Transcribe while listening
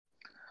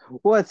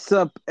What's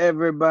up,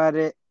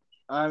 everybody?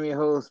 I'm your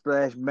host,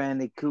 Splash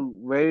Bandicoot,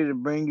 ready to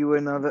bring you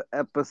another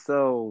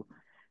episode.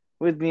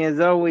 With me, as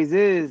always,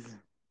 is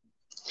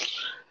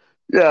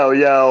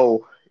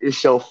Yo,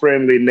 it's your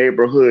friendly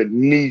neighborhood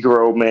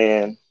Negro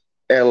man,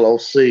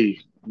 LOC,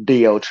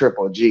 DO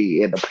Triple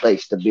G, in the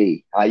place to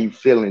be. How you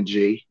feeling,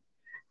 G?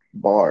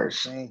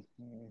 Bars. same,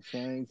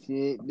 same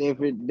shit,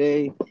 different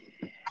day.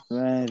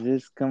 Man,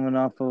 just coming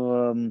off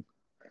of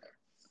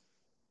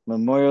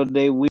Memorial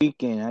Day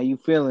weekend. How you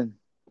feeling?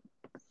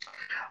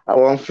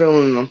 Oh, I'm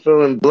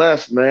feeling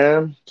blessed,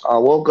 man. I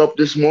woke up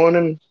this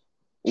morning,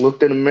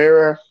 looked in the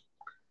mirror,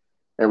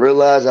 and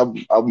realized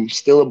I'm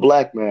still a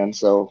black man,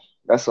 so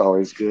that's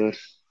always good.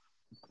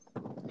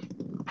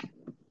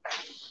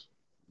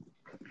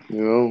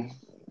 You know,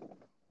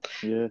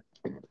 Yeah.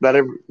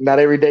 not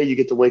every day you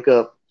get to wake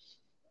up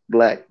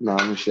black. No,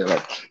 I'm shut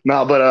up.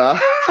 No, but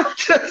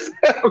just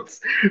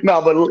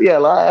no, but yeah,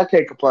 I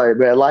can't complain,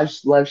 man.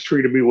 Life's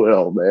treated me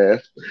well, man.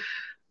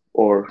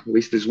 Or at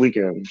least this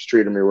weekend it's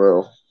treated me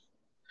well.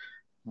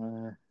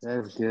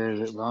 That's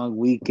good. Long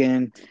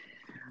weekend,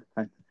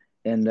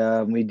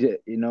 and we did.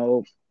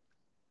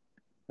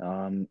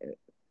 Um,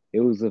 it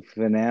was the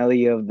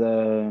finale of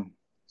the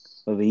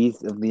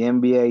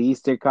NBA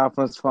Eastern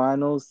Conference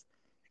Finals.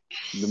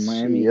 The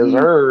Miami Yes,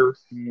 Heat sir.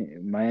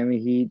 Miami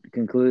Heat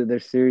concluded their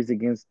series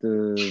against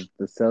the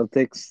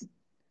Celtics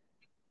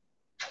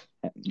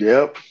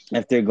Yep.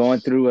 after going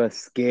through a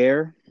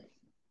scare.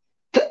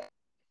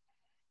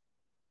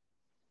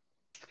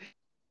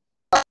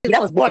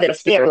 That was more than a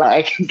scare.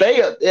 Like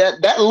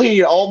that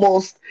lead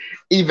almost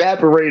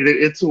evaporated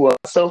into a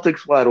Celtics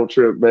final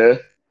trip, man.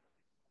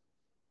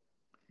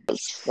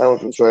 That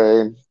was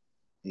insane.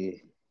 Yeah,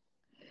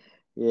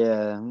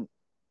 yeah,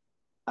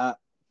 I,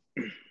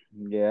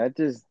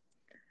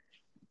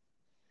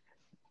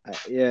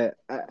 yeah.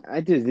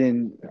 I just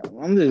didn't.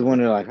 I'm just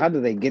wondering, like, how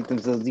do they get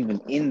themselves even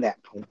in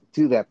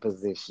to that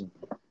position?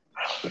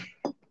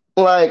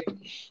 Like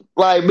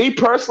like me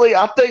personally,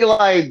 I think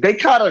like they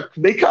kind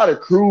of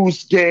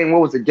cruised game.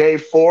 What was it? Game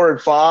 4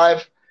 and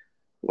 5.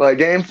 Like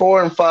game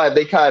 4 and 5,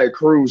 they kind of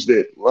cruised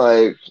it.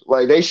 Like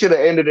they should have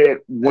ended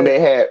it Uh,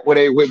 when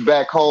they went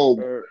back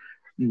home. or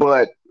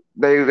But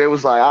they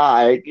was like, all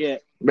right, yeah,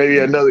 maybe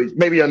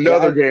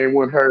another yeah. game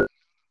wouldn't hurt.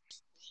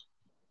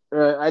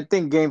 I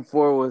think Game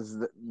Four was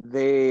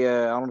they.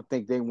 I don't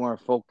think they weren't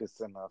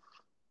focused enough.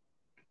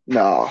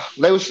 No,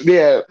 they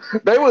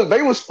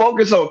was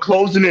focused on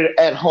closing it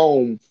at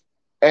home,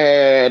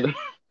 and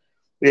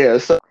yeah,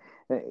 so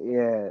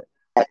Yeah,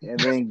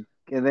 and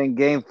then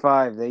Game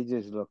Five, they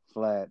just looked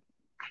flat.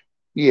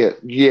 yeah,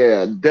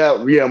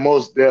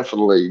 most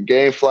definitely.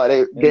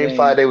 And Game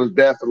 5, then they was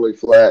definitely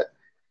flat.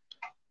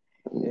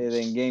 and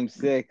then Game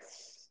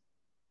Six,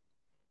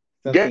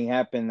 Game, something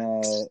happened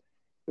that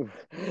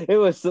it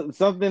was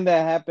something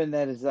that happened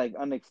that is like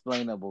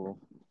unexplainable.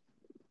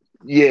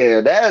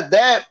 yeah,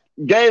 that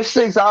game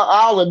 6,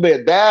 I'll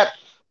admit that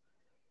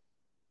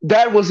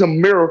was a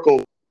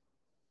miracle.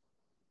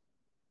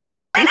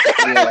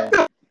 Yeah,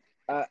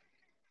 I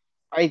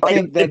I Like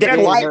think the that dead game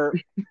light. hurt.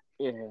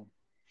 Yeah,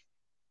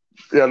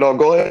 Yeah, no,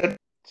 go ahead.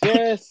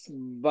 just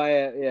by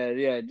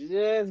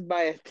just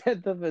by a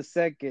tenth of a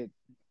second.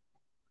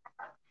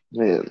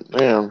 Yeah,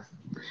 yeah,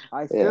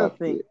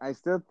 yeah. I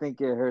still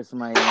think it hurts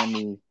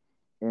Miami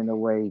in a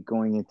way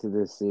going into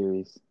this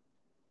series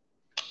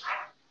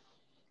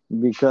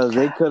because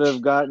they could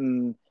have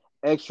gotten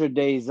extra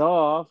days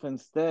off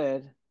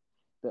instead,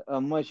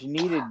 a much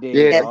needed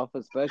days Yeah, off,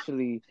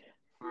 especially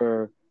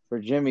for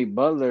Jimmy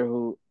Butler,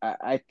 who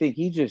I think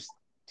he's just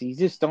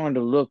starting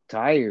to look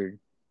tired,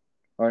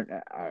 or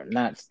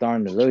not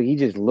starting to look. He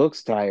just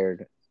looks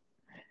tired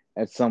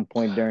at some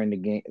point during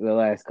the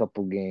last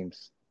couple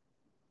games.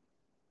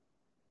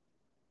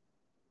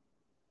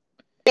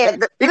 you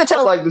can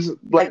tell like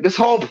this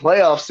whole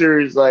playoff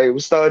series like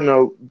was starting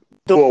to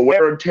do a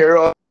wear and tear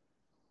on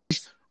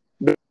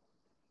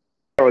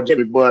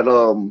Jimmy, but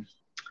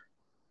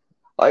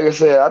like I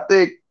said, I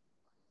think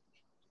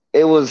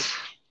it was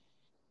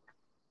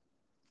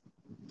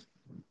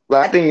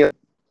like I think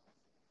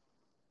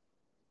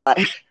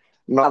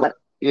no,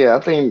 yeah, I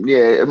think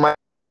yeah, it might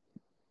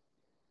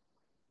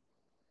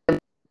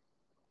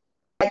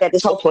that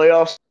this whole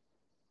playoff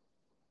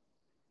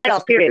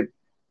period,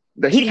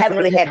 the Heat haven't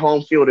really had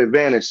home field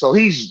advantage, so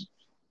he's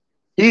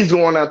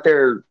going out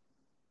there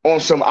on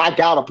some I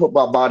gotta put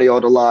my body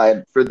on the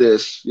line for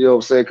this. You know what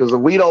I'm saying? Because if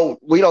we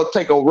don't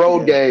take a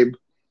road Yeah, game,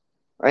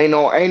 ain't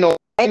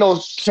no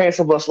chance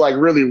of us like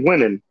really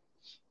winning.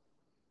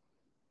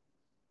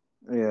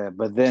 yeah,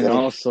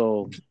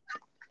 So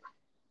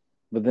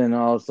but then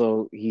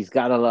also he's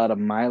got a lot of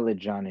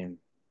mileage on him.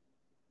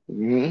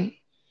 mhm.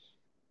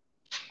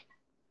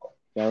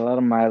 Got a lot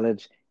of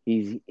mileage.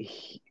 He's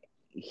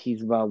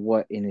about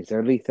what in his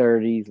early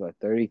 30s, what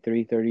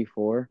 33,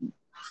 34.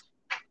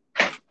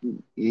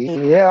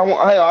 Yeah,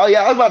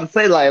 I was about to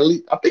say like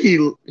I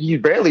think he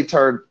barely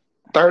turned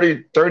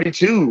 30,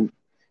 32.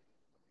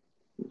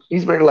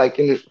 He's barely like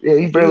in his, yeah,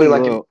 he's barely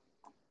like in,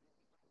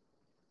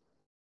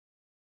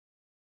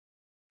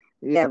 Well,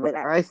 Yeah, but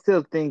I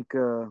still think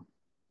I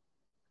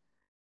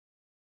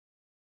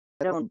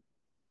don't,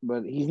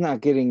 but he's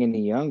not getting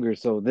any younger,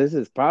 so this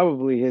is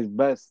probably his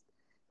best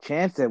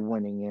chance at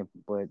winning it.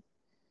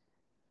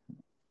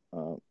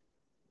 Uh,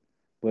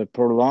 but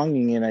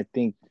prolonging it, I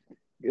think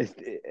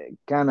it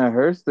kind of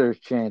hurts their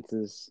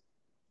chances.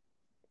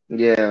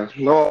 Yeah.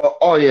 No.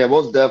 Oh yeah.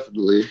 Most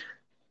definitely.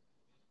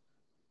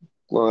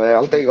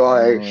 Well, I think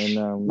like,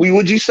 And we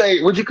would you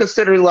say would you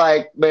consider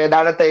like, man,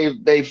 now that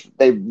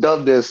they've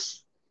done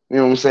this, you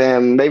know what I'm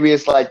saying? Maybe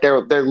it's like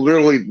they're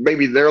literally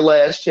maybe their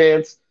last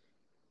chance.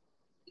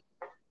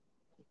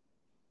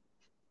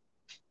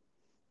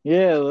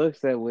 yeah, it looks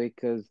that way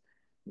because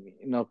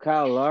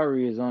Kyle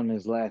Lowry is on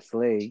his last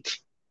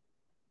legs,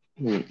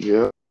 Yeah.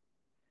 Yeah.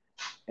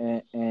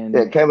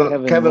 and Kevin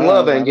Kevin Kevin Love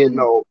Love, I ain't getting don't,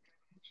 no.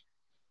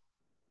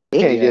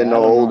 He ain't getting yeah, I no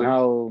don't know older.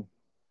 how,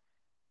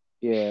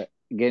 yeah,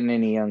 getting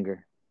any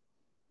younger.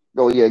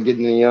 Oh yeah,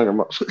 getting any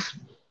younger.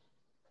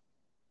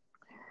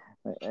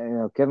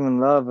 Kevin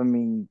Love, I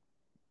mean,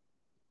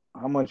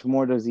 how much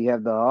more does he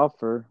have to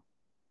offer?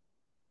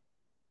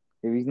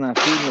 If he's not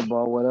shooting the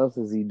ball, what else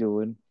is he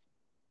doing?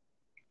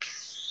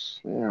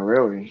 Yeah,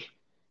 really.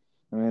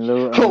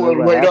 Look Oh,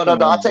 what wait, no, happened no.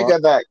 I when take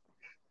that back.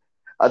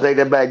 I take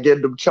that back.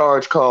 Getting them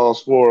charge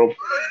calls for him,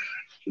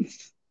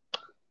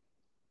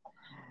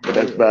 but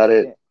that's about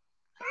it.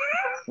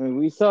 I mean,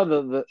 we saw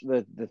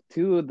the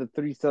two of the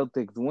three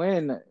Celtics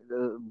win.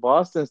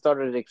 Boston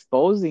started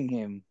exposing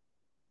him.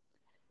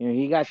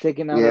 He got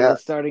taken out of Yeah, the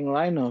starting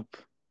lineup.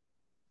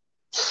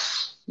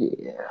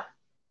 yeah.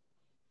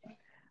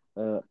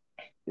 Uh,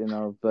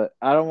 but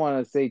I don't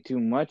want to say too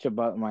much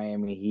about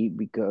Miami Heat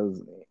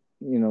because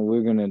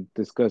we're gonna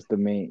discuss the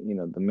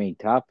main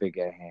topic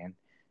at hand.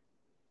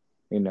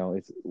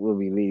 We'll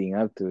be leading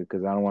up to it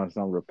because I don't want to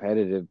sound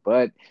repetitive,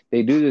 but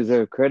they do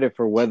deserve credit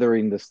for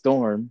weathering the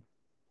storm.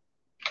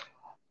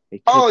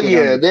 They Oh took it on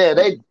yeah, the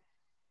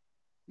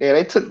yeah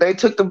they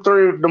took them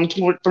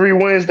three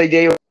wins they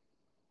gave.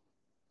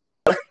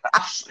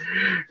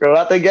 Girl,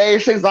 after game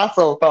six, I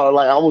so thought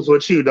like I was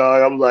with you,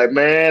 dog. I'm like,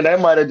 man, that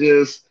might have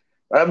just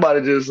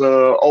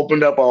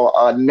opened up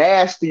a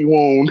nasty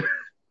wound.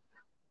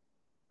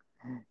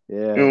 You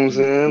yeah, know what I'm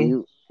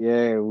saying?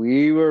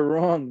 we were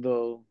wrong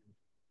though.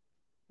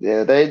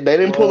 Yeah, they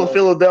didn't pull the Well,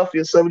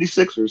 Philadelphia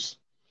 76ers.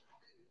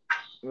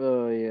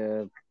 oh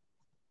yeah,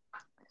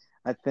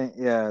 I think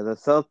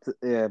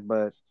the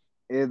but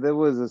there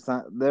was a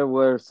sign. There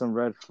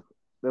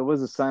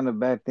was a sign of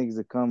bad things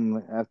to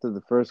come after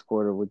the first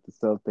quarter with the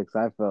Celtics.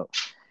 I felt,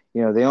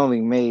 they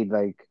only made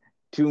like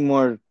two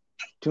more,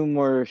 two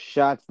more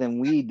shots than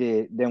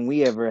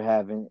we ever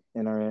have in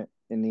the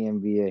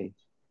NBA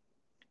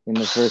in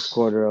the first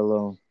quarter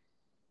alone.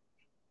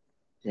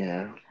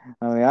 Yeah,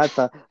 I mean, I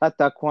thought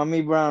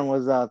Kwame Brown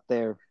was out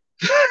there.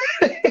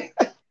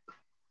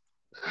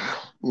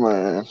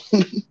 man.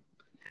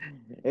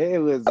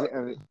 It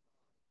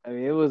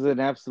was an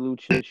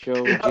absolute shit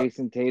show.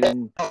 Jason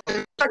Tatum,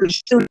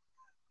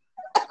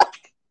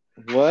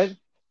 what?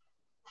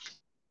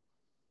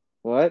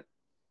 What?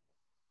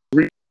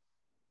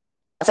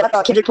 I said I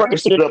thought Kendrick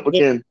Perkins suited up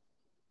again.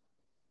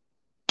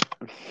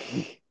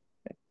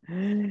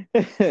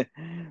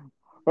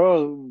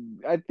 Oh,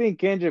 I think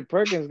Kendrick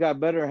Perkins got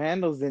better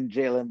handles than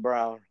Jalen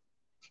Brown.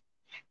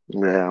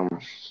 Yeah,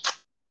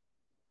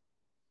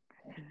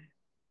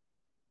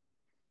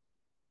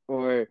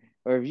 Or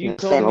if you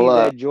told saying a me lot.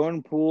 that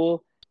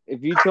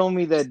if you told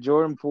me that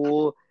Jordan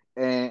Poole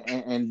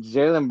and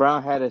Jalen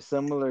Brown had a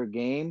similar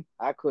game,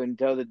 I couldn't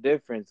tell the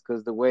difference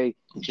because the way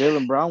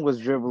Jalen Brown was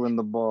dribbling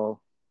the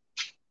ball,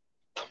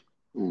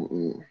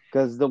 Mm-mm.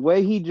 because the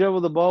way he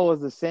dribbled the ball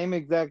was the same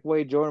exact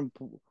way Jordan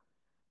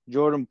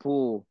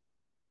Poole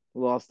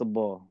lost the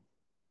ball.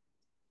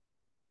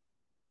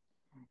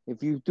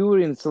 If you do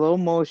it in slow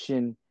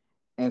motion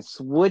and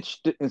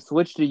switch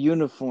the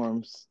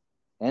uniforms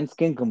and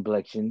skin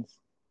complexions,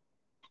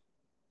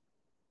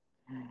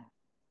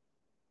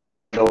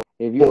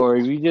 if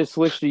you just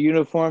switch the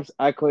uniforms,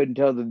 I couldn't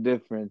tell the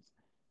difference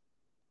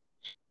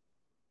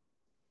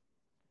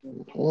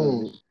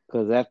Mm.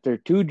 because after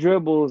two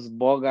dribbles,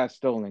 ball got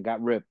stolen,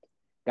 got ripped,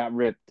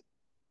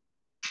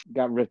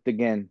 got ripped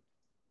again,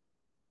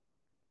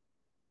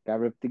 got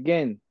ripped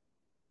again,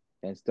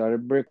 and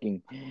started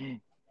bricking.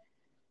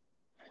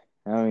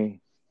 I mean,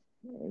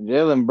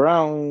 Jalen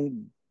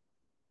Brown,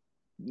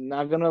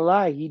 not gonna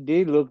lie, he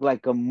did look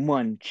like a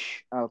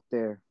munch out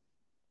there.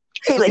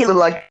 He looked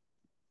like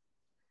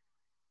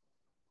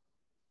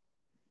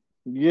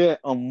Yeah,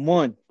 a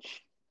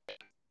munch.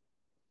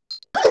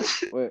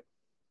 Wait,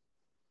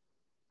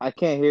 I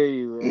can't hear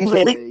you.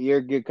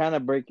 You're kind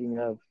of breaking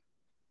up.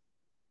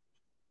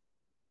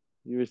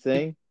 You were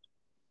saying?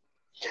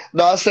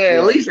 no. I said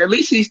Yeah. at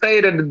least he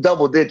stayed in the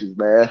double digits,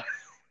 man.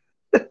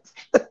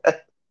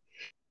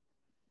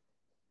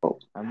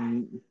 I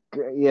mean,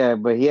 yeah,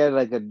 but he had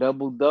like a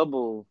double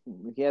double.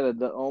 He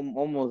had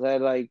almost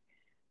had like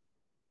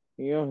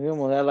he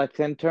almost had like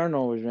 10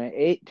 turnovers, man.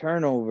 8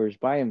 turnovers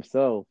by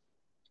himself.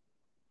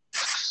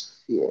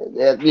 Yeah,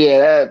 that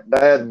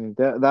I mean,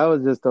 that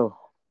was just a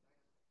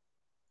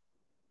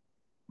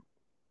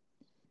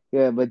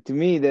Yeah, but to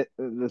me, the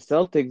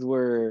Celtics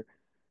were.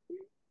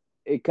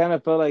 It kind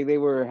of felt like they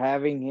were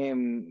having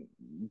him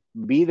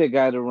be the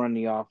guy to run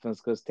the offense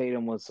because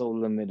Tatum was so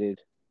limited.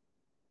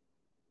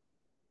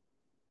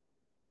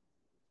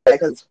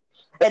 Because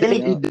You he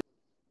know, did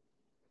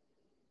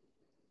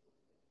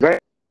great.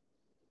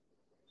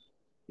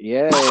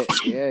 yeah,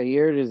 yeah, he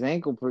hurt his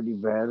ankle pretty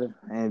bad,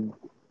 and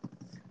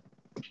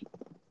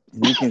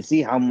you can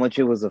see how much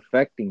it was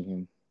affecting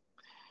him.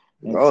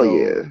 And Oh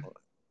yeah,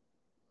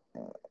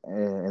 so,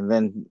 and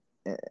then,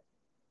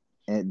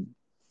 and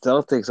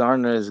Celtics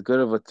aren't as good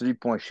of a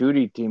 3-point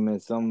shooting team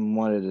as some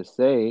wanted to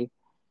say.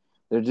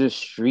 They're just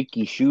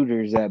streaky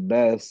shooters at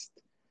best.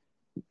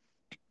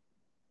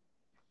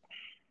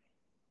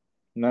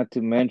 Not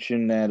to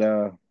mention that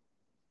the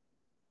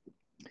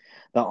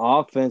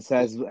offense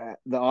has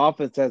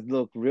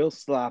looked real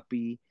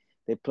sloppy.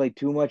 They play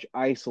too much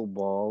iso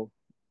ball,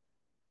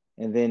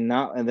 and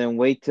then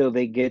wait till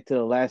they get to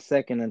the last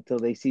second until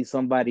they see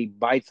somebody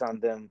bites on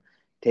them,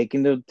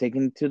 taking it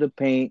to the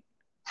paint,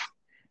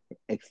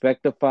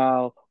 expect a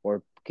foul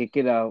or kick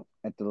it out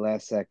at the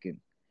last second.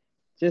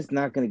 Just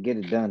not going to get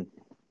it done.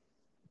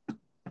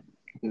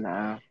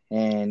 nah.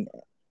 And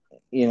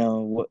you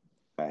know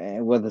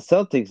what the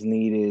Celtics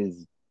need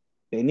is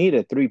they need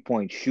a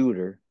 3-point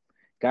shooter,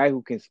 guy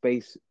who can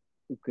space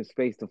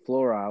the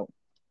floor out,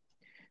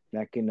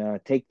 that can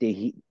take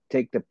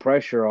the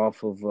pressure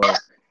off of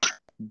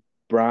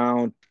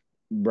Brown,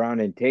 Brown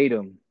and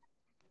Tatum.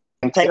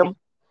 And Tatum.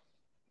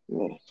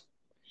 Yeah.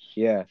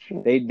 Yeah,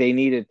 they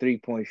need a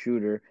 3-point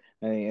shooter.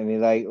 I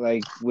mean,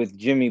 like with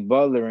Jimmy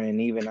Butler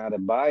and even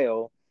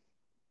Adebayo,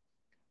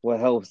 what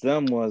helps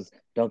them was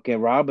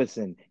Duncan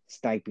Robinson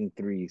sniping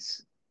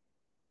threes.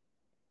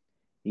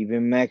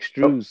 Even Max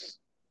Strus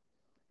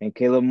and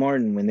Caleb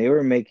Martin, when they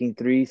were making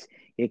threes,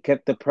 it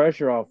kept the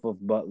pressure off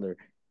of Butler.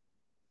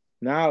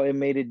 Now it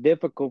made it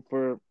difficult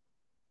for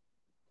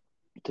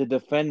to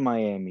defend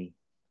Miami.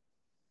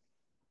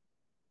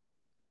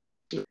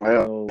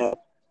 Well, So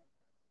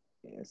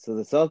so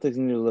the Celtics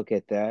need to look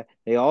at that.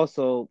 They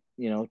also,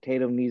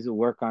 Tatum needs to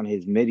work on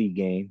his midi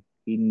game.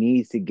 He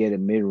needs to get a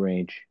mid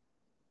range.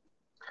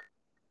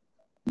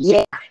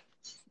 yeah,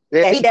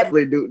 yeah, he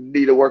definitely do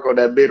need to work on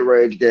that mid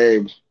range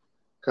game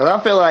because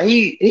I feel like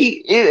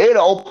it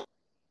opens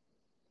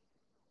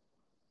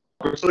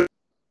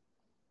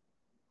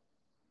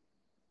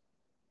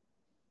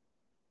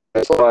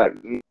but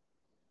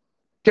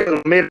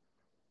mid.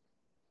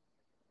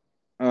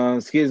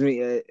 Excuse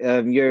me.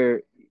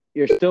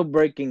 You're still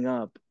breaking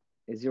up.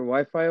 Is your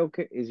Wi-Fi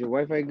okay? Is your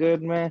Wi-Fi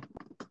good, man?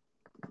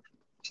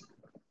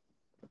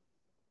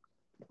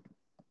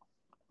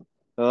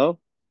 Hello,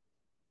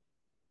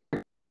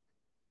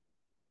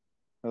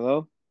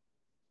 hello.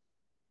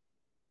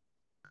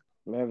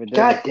 We're having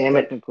God damn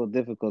it! technical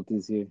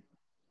difficulties here.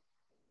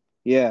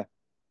 Yeah,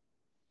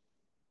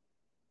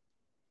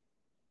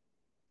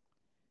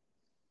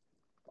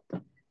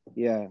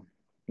 yeah.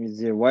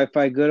 Is your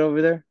Wi-Fi good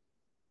over there?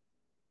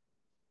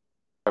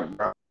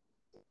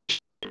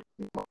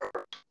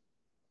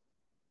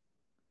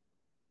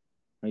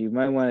 You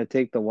might want to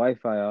take the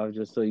Wi-Fi off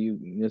just so you.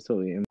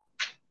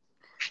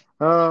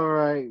 All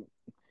right.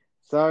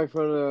 Sorry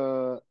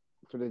for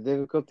the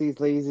difficulties,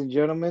 ladies and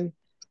gentlemen.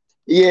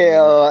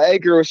 Yeah, Uh,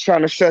 Anchor was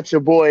trying to shut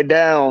your boy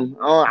down.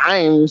 I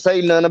ain't even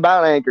say nothing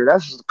about Anchor.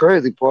 That's the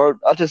crazy part.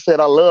 I just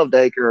said I loved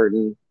Anchor,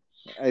 and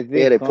I yeah, think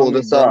they pulled Kwame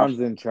us off. Brown's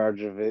in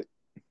charge of it.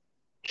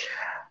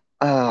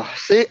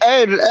 See,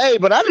 hey,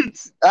 but I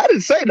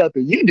didn't say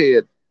nothing. You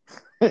did.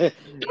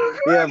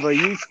 Yeah,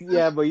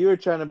 but you were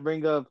trying to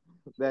bring up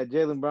that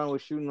Jalen Brown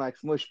was shooting like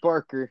Smush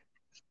Parker.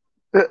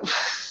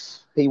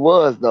 He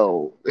was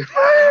though.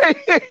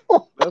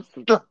 That's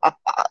the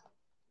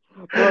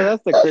Bro,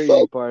 that's the That's crazy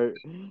so part.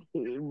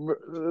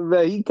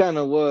 That he kind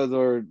of was,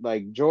 or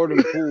like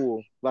Jordan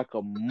Poole, like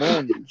a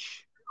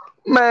munch.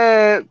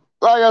 man.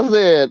 Like I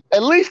said,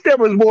 at least there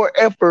was more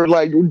effort.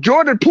 Like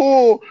Jordan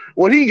Poole,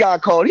 when he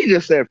got called, he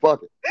just said,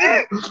 "Fuck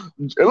it."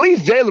 At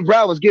least Jalen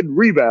Brown was getting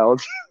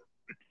rebounds.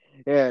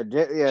 Yeah,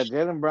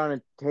 Jalen Brown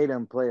and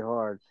Tatum play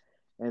hard,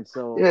 and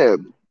so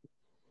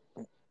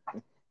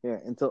Yeah,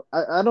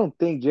 I don't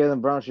think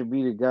Jalen Brown should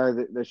be the guy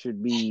that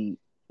should be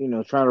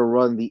trying to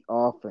run the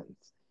offense.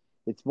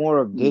 It's more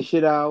of dish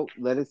it out,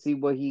 let it see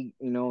what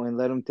and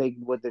let him take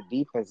what the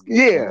defense gives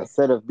him yeah.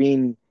 instead of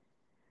being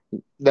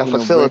The break.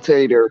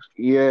 facilitator.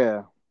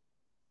 Yeah,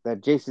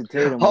 that Jason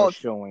Tatum was Whole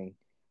showing,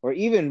 or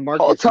even whole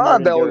Marcus Smart time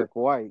and though, Derek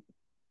White.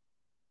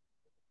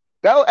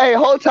 hey,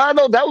 whole time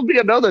though, that would be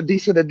another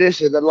decent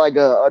addition, and like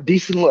a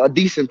decent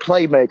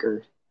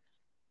playmaker.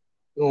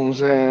 You know what I'm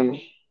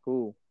saying?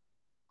 Who?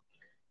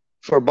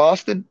 For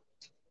Boston.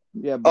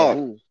 Yeah, but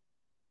Oh,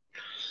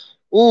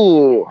 who?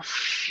 ooh,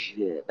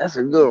 shit, that's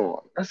a good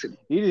one. That's a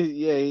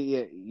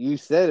Yeah. You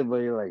said it, but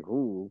you're like,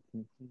 who?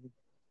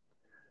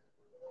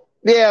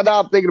 yeah. Now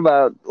I'm thinking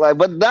about like,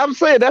 but I'm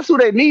saying that's who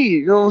they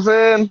need. You know what I'm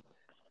saying?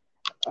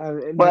 But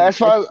And as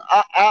far as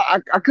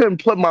I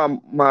couldn't put my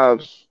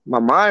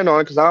mind on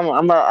it because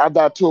I'm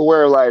not too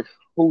aware of like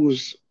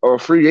who's a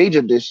free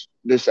agent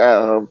this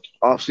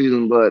off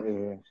season. But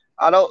yeah.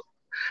 I don't.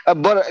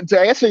 But to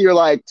answer your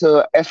like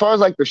to as far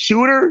as like the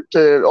shooter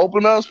to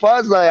open up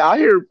spots, like I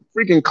hear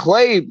freaking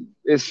Clay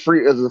is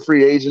free as a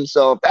free agent.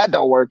 So if that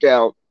don't work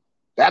out,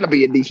 that'll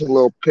be a decent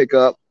little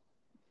pickup.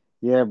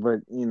 Yeah,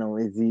 but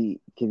is he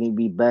can he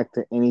be back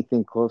to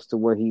anything close to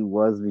where he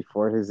was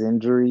before his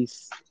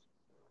injuries?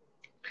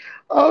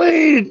 I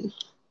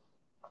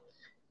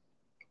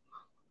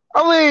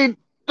mean,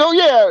 don't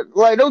yeah,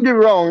 like don't get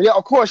me wrong. Yeah,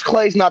 of course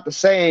Clay's not the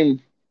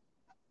same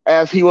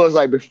as he was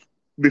like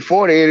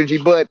before the energy,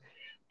 but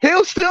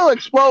he'll still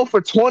explode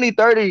for 20,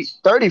 30,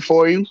 30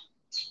 for you.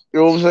 You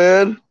know what I'm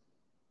saying?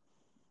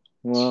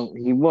 Well,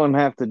 he won't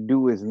have to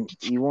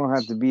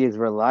be as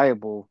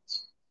reliable.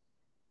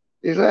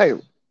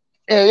 Exactly.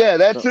 Yeah,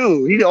 that So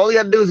too. He all he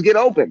got to do is get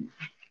open.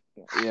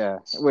 yeah,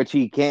 which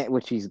he can't,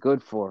 which he's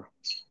good for.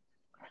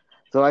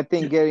 So I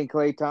think getting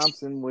Clay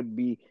Thompson would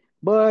be,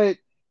 but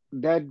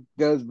that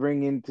does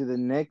bring into the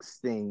next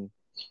thing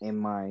in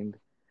mind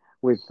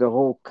with the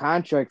whole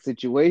contract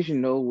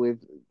situation though with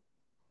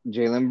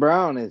Jalen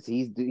Brown is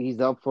he's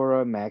up for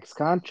a max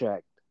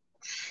contract,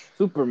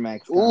 super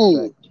max Ooh,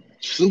 contract,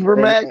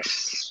 and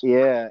Supermax.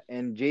 yeah,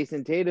 and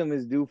Jason Tatum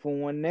is due for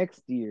one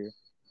next year.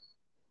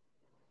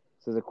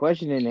 So the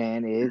question in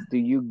hand is, do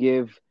you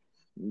give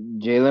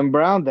Jalen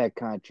Brown that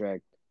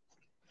contract?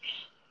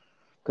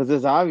 Because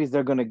it's obvious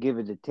they're going to give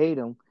it to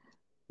Tatum,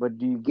 but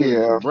do you give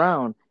it to Yeah.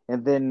 Brown?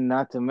 And then,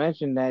 not to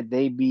mention that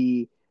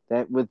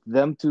that with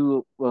them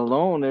two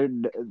alone,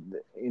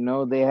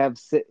 they have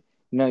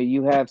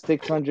you have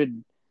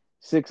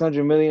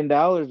 $600 million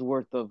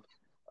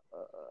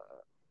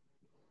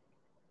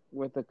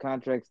worth of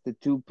contracts to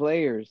two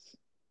players,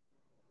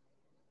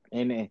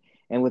 and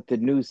with the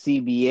new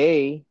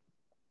CBA,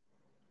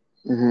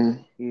 Hmm.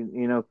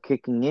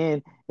 kicking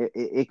in,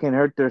 it can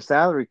hurt their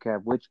salary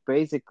cap, which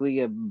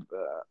basically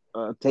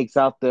takes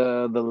out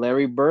the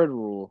Larry Bird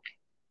rule.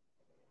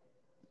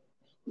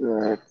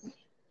 Right.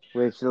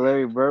 Which the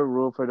Larry Bird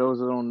rule, for those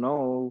who don't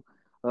know,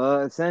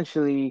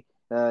 essentially,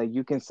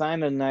 you can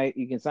sign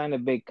a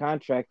big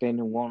contract and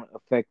it won't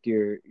affect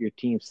your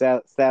team's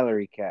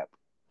salary cap.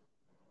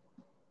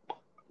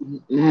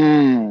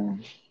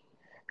 Mm.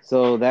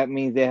 So that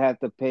means they have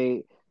to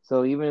pay.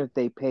 So even if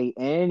they pay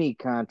any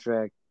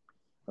contract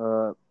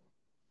uh,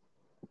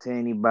 to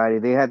anybody,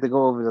 they have to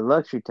go over the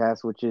luxury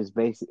tax, which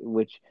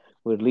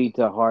would lead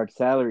to a hard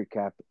salary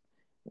cap,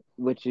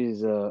 which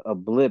is a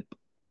blip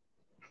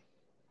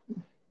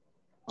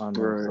on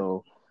them. Right.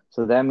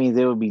 So that means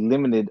they would be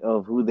limited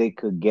of who they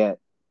could get.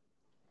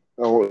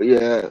 Oh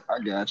yeah, I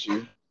got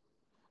you.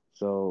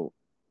 So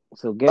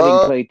so getting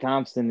Uh Clay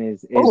Thompson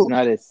is oh,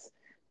 not as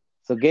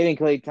so getting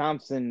Clay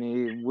Thompson,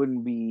 it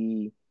wouldn't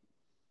be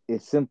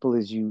as simple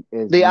as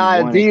the you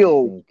want it to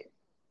ideal. think.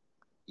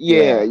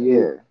 Yeah, Yeah, it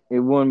yeah. it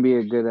wouldn't be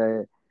a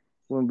good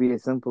wouldn't be a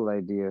simple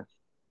idea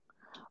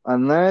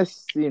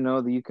unless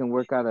that you can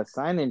work out a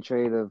sign and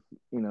trade of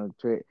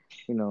trade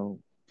you know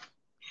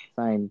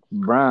sign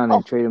Brown Oh,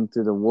 and trade him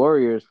to the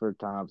Warriors for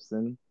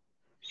Thompson.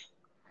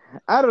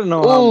 I don't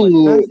know how much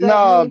ooh, sense that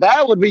no, makes,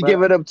 that would be but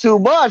giving up too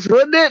much,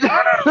 wouldn't it?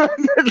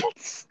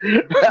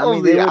 That I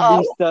would mean they be would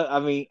be out. stuck. I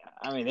mean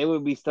they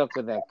would be stuck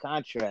with that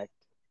contract.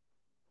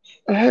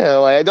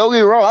 Hell, like, don't get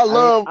me wrong, I I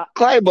mean, love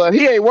Clay, but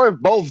he ain't worth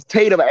both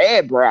Tatum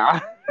and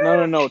Brown. no,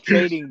 no, no.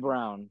 Trading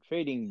Brown.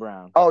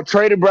 Oh,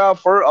 traded Brown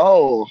for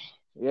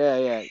Yeah,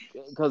 yeah.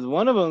 Because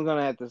one of them's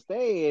gonna have to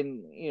stay,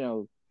 and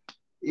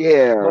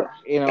yeah. but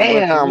to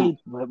Damn. me,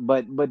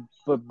 but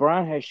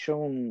Brown has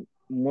shown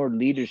more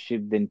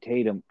leadership than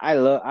Tatum. I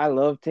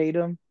love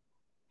Tatum,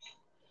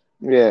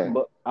 Yeah.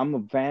 but I'm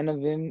a fan of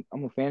him.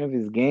 I'm a fan of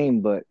his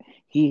game, but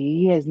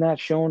he has not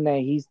shown that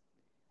he's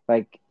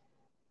like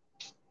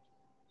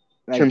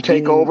Can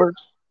take being over.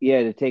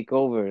 yeah to take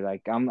over.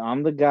 Like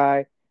I'm the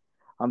guy.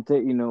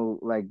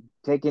 like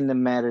taking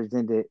matters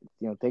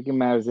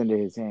into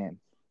his hands.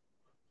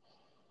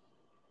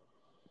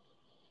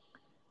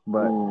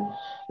 But Mm.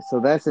 so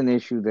that's an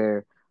issue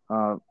there.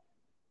 Uh,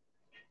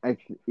 I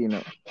you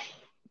know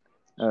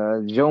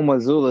Joe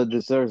Mazzulla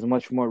deserves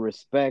much more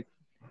respect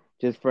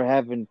just for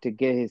having to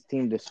get his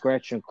team to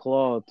scratch and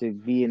claw to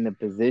be in the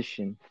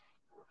position.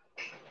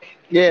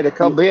 Yeah,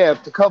 He,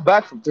 to come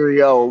back from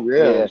 3-0.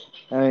 Yeah. yeah,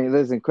 I mean,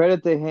 listen,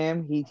 credit to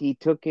him. He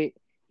took it.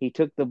 He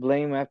took the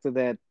blame after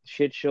that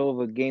shit show of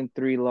a game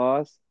 3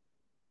 loss.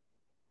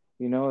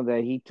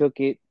 That he took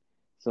it.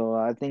 So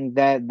I think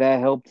that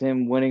helped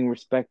him winning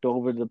respect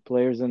over the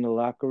players in the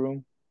locker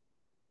room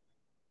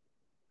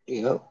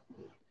Yeah.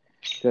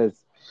 because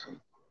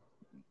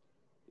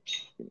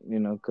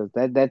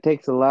that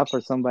takes a lot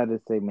for somebody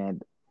to say,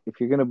 man, if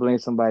you're gonna blame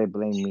somebody,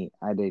 blame me.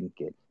 I didn't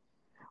get it.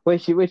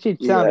 Which it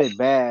Yeah. sounded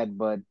bad,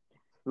 but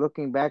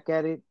looking back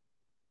at it,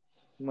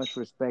 much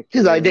respect to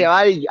He's like, damn, him.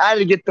 I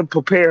didn't get them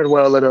prepared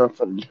well enough.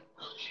 And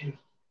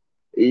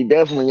he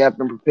definitely got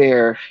them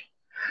prepared.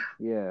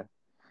 Yeah.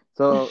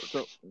 So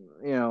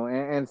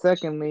and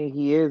secondly,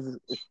 he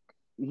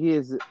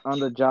is on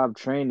the job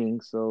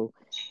training, so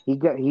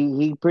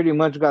he pretty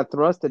much got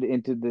thrusted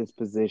into this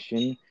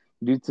position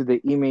due to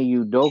the Ime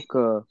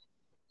Udoka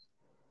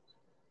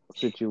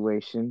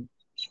situation.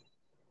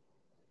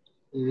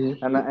 Hmm.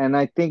 And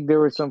I think there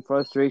were some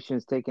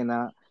frustrations taken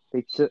out.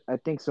 They took. I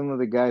think some of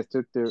the guys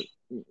took their,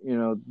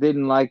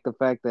 didn't like the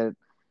fact that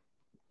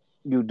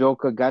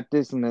Udoka got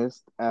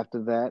dismissed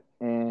after that,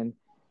 and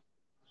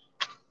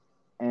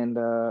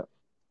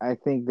I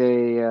think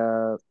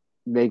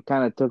they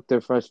kind of took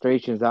their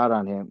frustrations out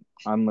on him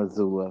on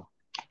Missoula.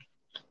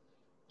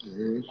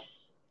 Hmm.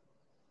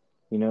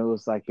 It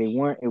was like they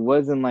weren't. It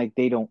wasn't like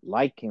they don't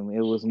like him. It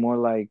was more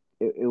like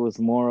it was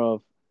more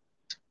of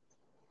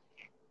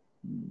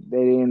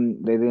they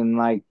didn't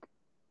like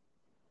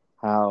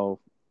how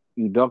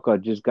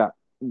Udoka just got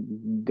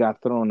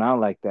thrown out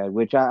like that,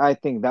 which I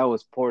think that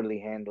was poorly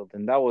handled,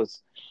 and that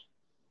was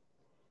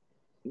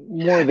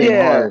more than Yeah,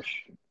 harsh.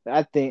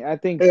 I think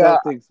yeah.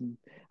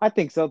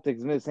 Celtics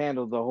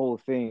mishandled the whole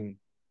thing,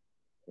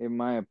 in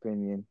my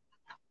opinion.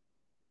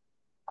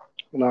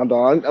 No,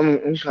 dog.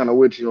 I'm kind of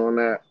with you on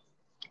that.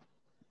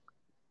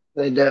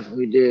 They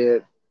definitely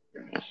did.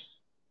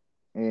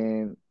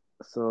 And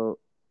so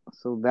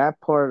that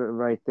part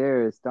right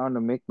there is starting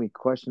to make me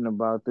question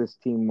about this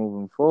team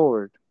moving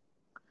forward.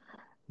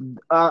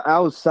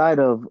 Outside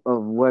of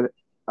what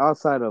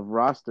outside of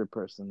roster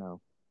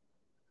personnel,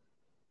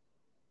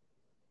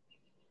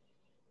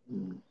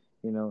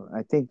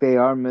 I think they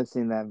are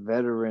missing that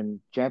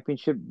veteran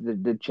championship,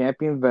 the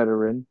champion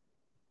veteran.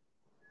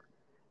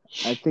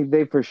 I think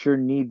they for sure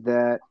need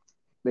that.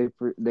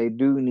 They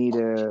do need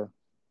a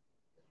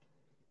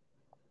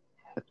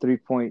 3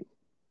 point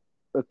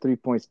a 3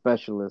 point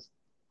specialist,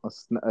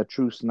 a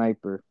true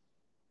sniper.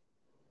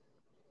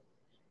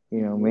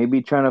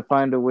 Maybe trying to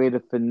find a way to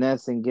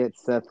finesse and get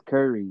Seth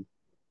Curry.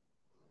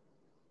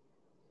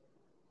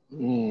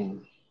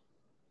 Mm.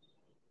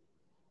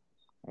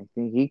 I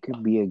think he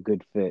could be a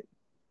good fit.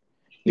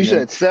 You You know,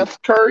 said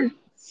Seth Curry?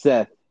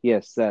 Seth.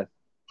 Yes, Seth.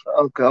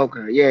 Okay,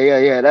 okay. Yeah, yeah,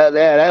 yeah.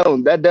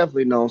 That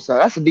definitely knows. So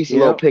that's a decent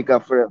little Yep.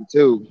 pickup for them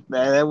too.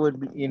 That would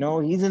be.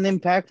 He's an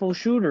impactful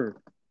shooter.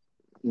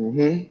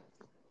 Hmm.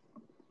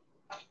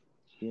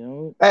 You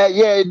know.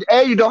 Yeah,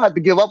 and you don't have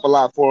to give up a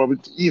lot for him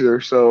either.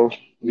 So,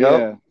 yep.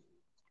 Yeah.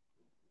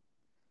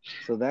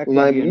 So that could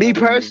Like be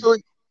another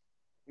move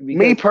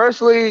me because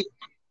personally,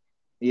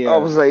 I yeah,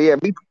 was like, yeah,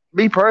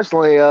 me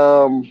personally,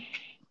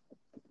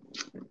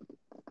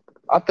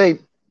 I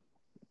think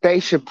they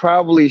should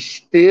probably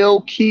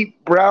still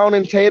keep Brown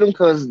and Tatum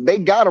because they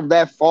got them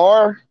that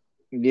far.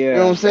 You know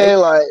what yeah. I'm saying?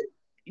 Like,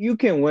 You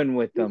can win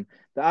with them.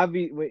 The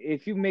obvious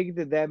if you make it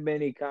to that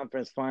many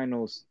conference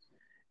finals,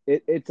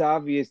 it's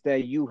obvious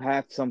that you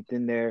have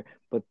something there,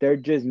 but they're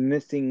just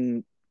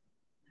missing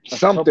a couple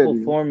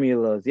something.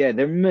 formulas. Yeah,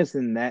 they're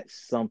missing that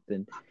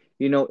something.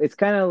 It's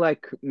kind of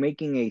like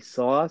making a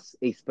sauce,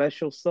 a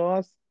special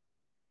sauce.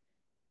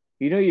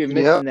 You're Yep.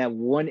 missing that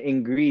one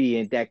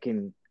ingredient that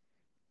can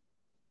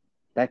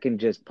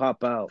just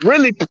pop out.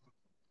 Really,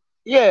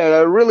 yeah,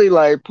 really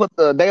like put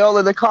the they all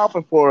in the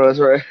coffin for us,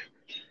 right?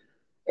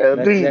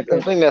 That that I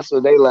can think that's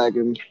what they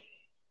lacking.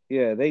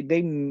 Yeah,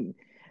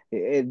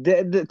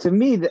 to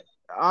me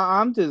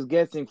I'm just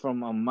guessing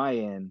from on my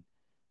end,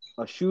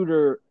 a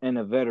shooter and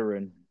a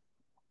veteran,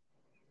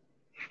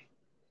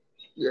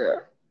 Yeah.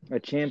 a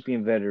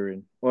champion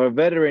veteran, or a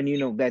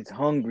veteran that's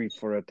hungry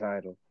for a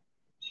title.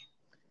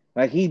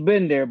 Like he's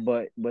been there,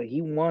 but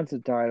he wants a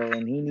title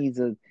and he needs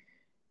to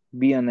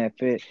be on that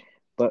fit.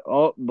 But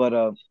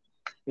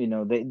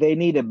they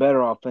need a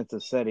better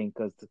offensive setting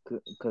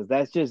because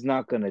that's just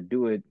not gonna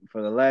do it.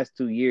 For the last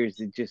 2 years,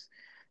 it's just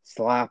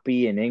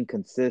sloppy and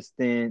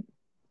inconsistent.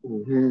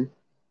 Hmm.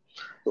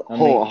 I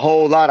mean, A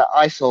whole lot of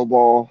ISO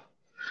ball.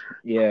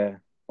 yeah.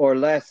 Or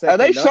last And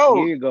they second, up here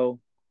showed. you go.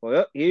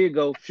 Well, here you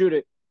go, shoot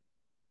it.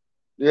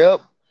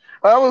 Yep.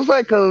 I was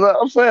like, cause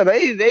I'm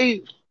saying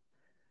they.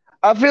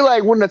 I feel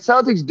like when the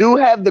Celtics do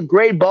have the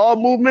great ball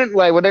movement,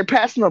 like when they're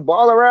passing the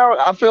ball around,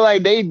 I feel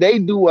like they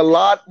do a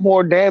lot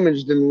more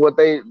damage than what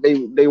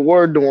they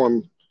were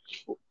doing.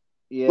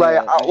 Like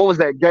Yeah, what was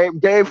that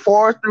game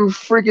 4 through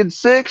freaking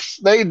 6?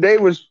 They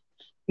was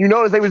you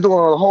notice they was doing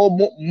a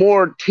whole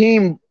more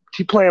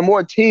playing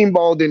more team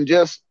ball than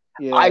just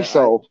yeah,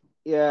 ISO.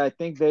 I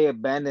think they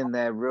abandoned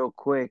that real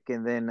quick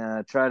and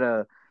then try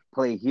to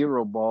play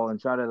hero ball and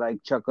try to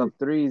like chuck up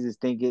threes. Is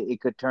think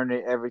it could turn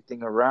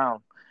everything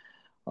around.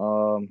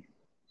 Um,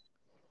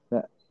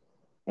 that-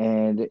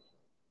 and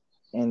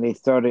and they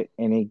started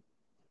and they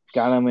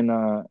got them in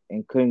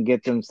and couldn't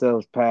get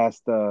themselves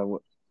past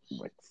what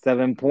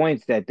 7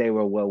 points that they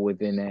were well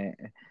within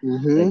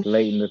Hmm. like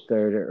late in the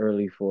third or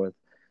early fourth.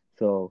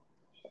 So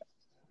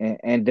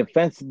and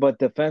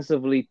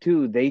defensively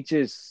too, they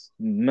just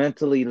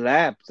mentally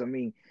lapsed. I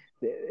mean,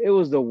 it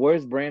was the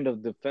worst brand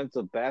of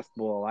defensive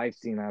basketball I've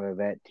seen out of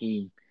that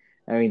team.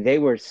 I mean, they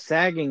were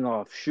sagging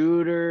off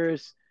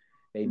shooters.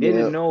 They didn't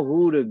Yeah. know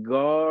who to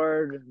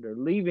guard. They're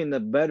leaving the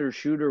better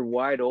shooter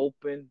wide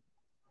open.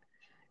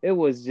 It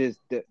was just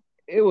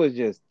it was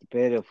just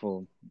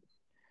pitiful.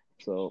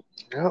 So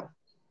Yeah.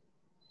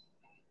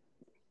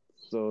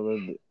 so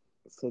the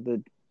so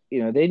the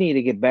they need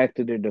to get back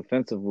to their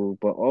defensive rule,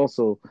 but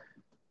also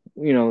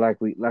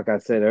like I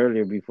said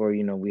earlier before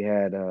we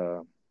had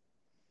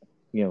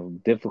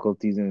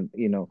difficulties, and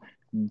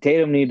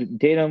Tatum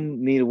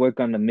need to work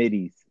on the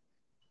middies,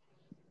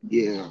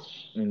 Yeah,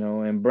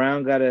 and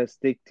Brown gotta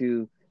stick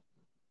to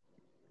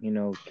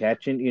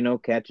catch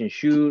and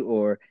shoot,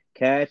 or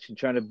catch and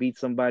try to beat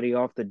somebody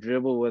off the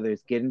dribble, whether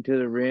it's getting to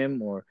the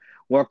rim or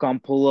work on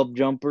pull up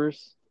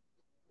jumpers.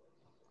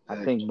 I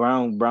think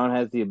exactly. Brown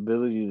has the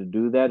ability to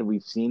do that.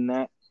 We've seen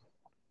that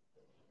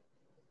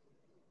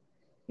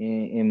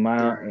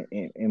Right.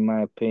 in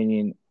my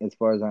opinion, as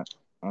far as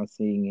I'm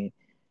seeing it,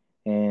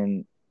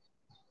 and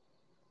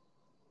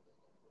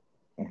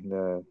and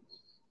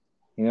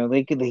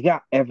they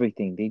got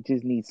everything. They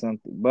just need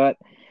something, but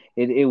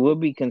it will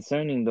be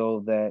concerning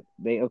though that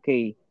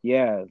okay,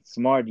 yeah,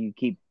 smart, you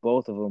keep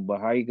both of them, but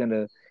how are you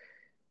gonna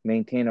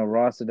maintain a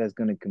roster that's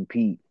gonna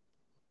compete?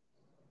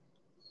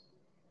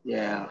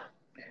 Yeah.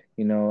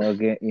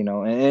 Again,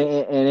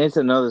 and it's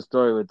another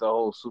story with the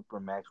whole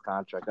Supermax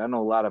contract. I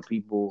know a lot of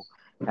people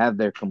have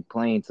their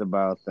complaints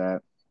about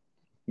that,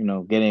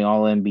 getting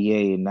all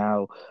NBA, and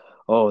now,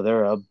 oh,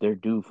 they're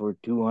due for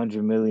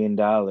 $200 million,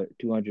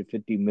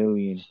 250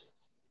 million.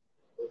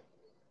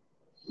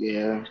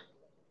 Yeah.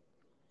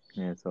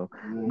 Yeah, so,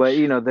 Mm. but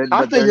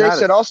I but think they're they not a.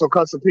 should also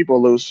cut some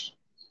people loose.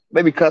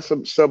 Maybe cut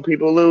some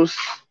people loose.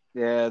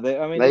 Yeah,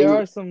 I mean, there Maybe.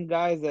 are some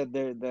guys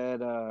that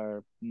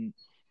are,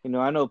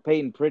 I know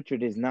Peyton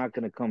Pritchard is not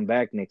going to come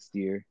back next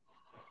year.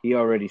 He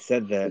already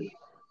said that.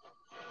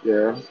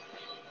 Yeah.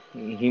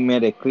 He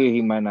made it clear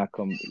he might not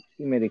come.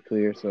 He made it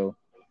clear. So,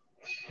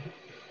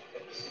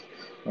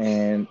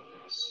 and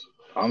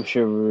I'm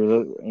sure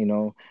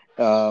what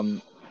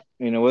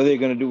are they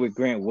going to do with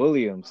Grant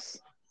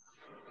Williams?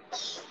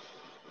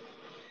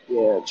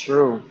 Yeah.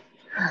 True.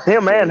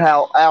 Him and So,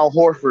 how Al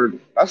Horford.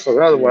 That's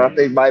another one I yeah,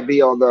 think might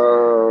be on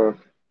the.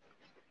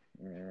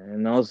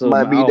 and also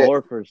Might be Al that.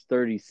 Horford's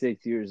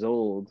 36 years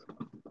old.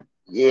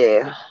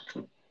 Yeah.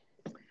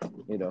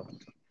 You know,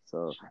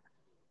 so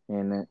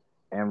and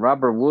and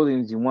Robert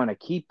Williams, you want to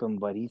keep him,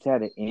 but he's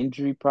had an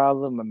injury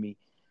problem. I mean,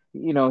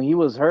 he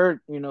was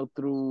hurt,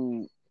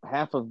 through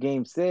half of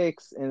Game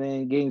 6, and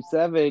then Game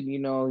 7,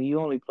 he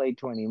only played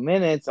 20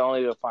 minutes,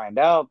 only to find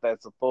out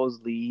that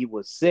supposedly he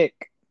was sick,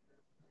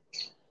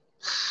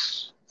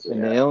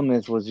 and the Yeah.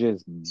 illness was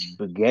just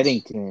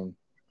getting to him.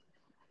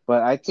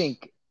 But I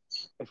think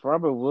if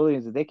Robert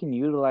Williams, if they can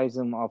utilize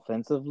him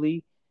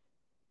offensively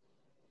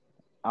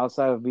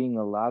outside of being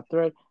a lob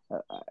threat,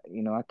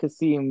 I could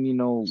see him.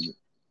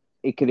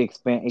 It could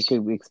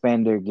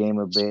expand their game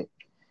a bit,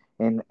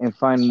 and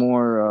find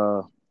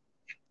more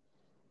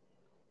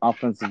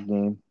offensive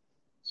game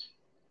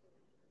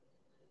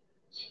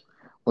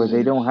where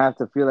they Mm. don't have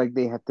to feel like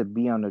they have to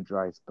be on a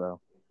dry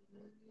spell,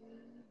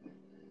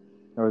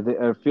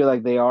 or feel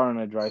like they are on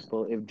a dry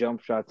spell if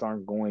jump shots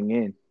aren't going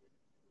in.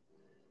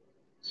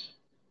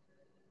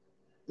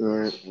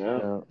 Right. Yeah.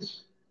 So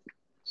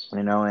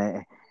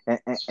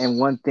and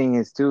one thing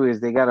is too is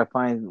they gotta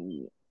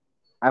find.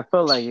 I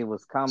felt like it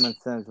was common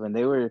sense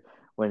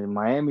when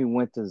Miami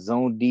went to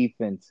zone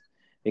defense.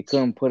 They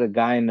couldn't put a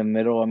guy in the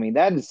middle. I mean,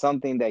 that is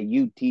something that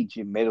you teach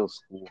in middle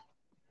school,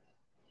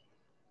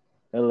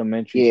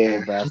 elementary school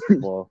Yeah.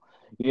 basketball.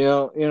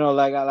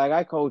 Like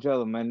I coach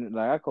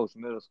like I coach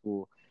middle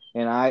school,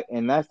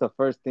 and that's the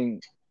first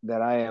thing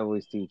that I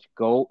always teach.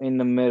 Go in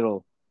the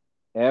middle.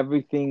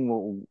 Everything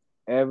will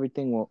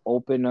everything will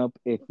open up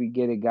if we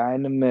get a guy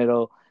in the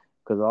middle,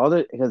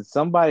 because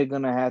somebody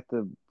gonna have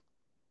to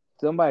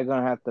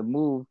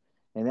move,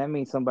 and that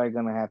means somebody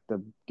gonna have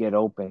to get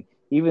open.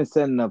 Even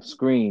setting up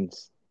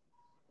screens,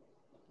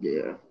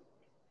 Yeah.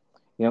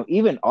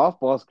 even off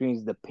ball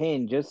screens, the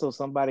pin, just so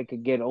somebody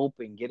could get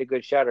open, get a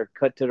good shot, or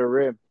cut to the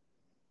rim.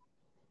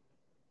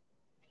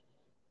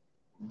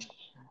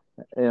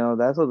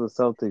 That's what the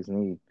Celtics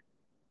need.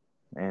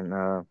 And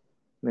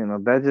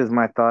that's just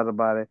my thought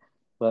about it.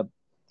 But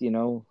I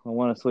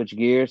want to switch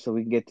gears so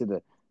we can get to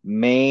the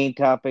main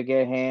topic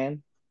at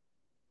hand.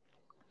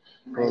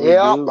 Before we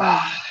Yep. do,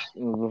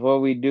 before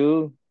we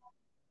do,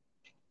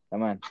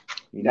 come on.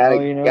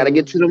 Gotta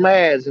get to the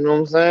mads. You know what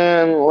I'm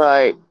saying?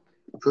 Like,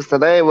 since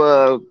today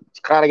was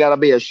kind of gotta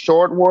be a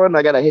short one.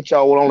 I gotta hit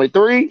y'all with only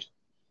three.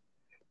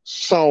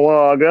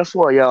 So, guess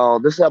what, y'all?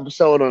 This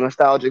episode of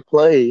Nostalgic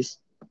Plays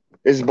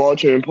is brought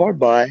to you in part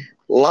by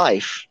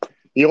Life.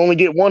 You only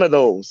get one of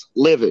those.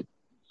 Live it.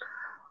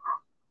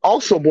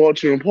 Also brought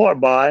to you in part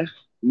by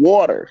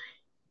Water.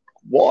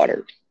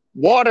 Water.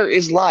 Water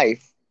is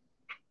life,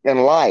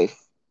 and life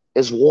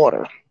is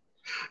water.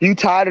 You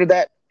tired of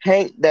that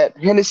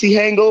Hennessy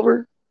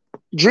hangover?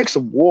 Drink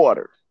some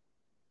water.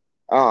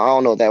 I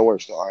don't know if that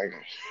works though.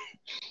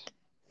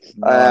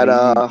 No, And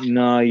you need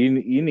no,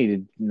 you need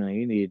to no,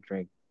 you need to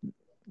drink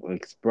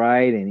like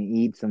Sprite and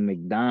eat some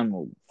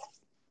McDonald's.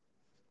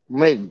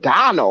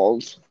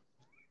 McDonald's.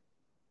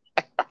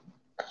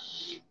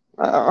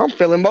 I'm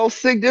feeling most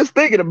sick just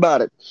thinking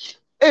about it.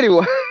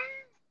 Anyway,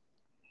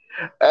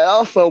 and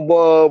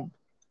also,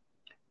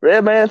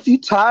 Red Man, if you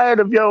tired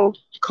of your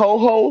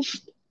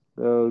co-host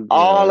Oh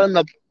all God. in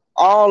the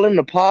all in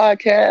the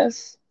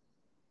podcast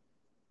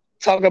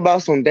talk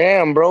about some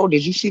damn bro?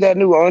 Did you see that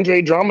new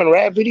Andre Drummond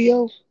rap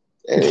video?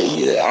 Hey,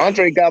 yeah,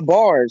 Andre got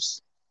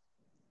bars.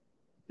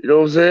 You know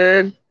what I'm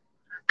saying?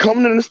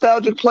 Come to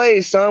nostalgic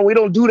plays, son. We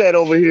don't do that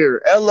over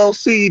here.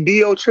 LLC,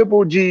 DO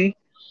Triple G,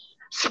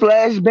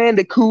 Splash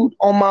Bandicoot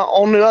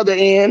on the other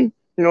end.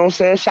 You know what I'm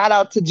saying? Shout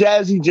out to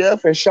Jazzy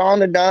Jeff and Sean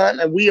the Don,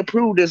 and we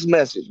approve this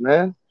message,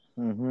 man.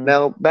 Hmm.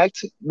 Now back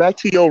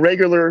to your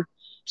regular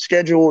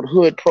scheduled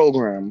hood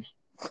program.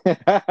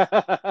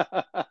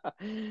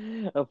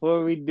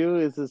 Before we do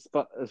is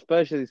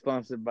especially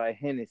sponsored by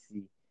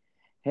Hennessy.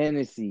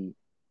 Hennessy.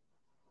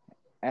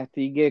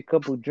 After you get a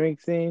couple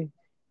drinks in,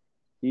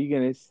 you're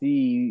gonna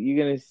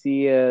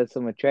see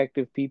some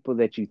attractive people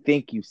that you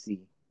think you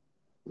see,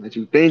 That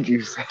you think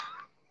you say.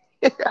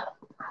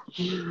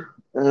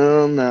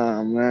 Oh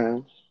no,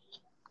 man.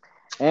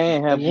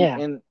 and have you Yeah.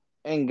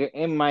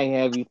 and might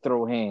have you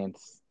throw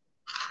hands.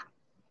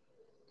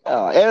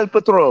 El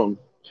Patron.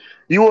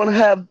 You wanna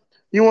have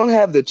you wanna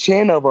have the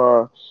chin of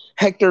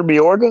Hector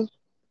Biorga?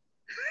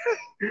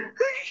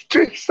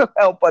 Drink some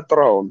El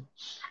Patron.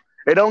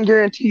 It don't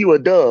guarantee you a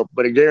dub,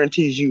 but it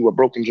guarantees you a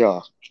broken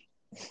jaw.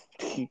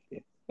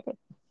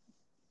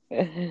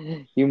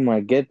 You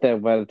might get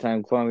that by the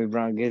time Kwame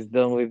Brown gets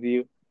done with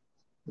you.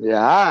 Yeah,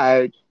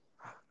 I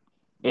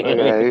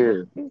got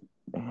here.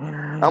 Oh,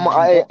 I'm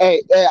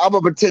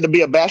gonna pretend to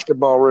be a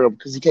basketball rim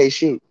because he can't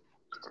shoot.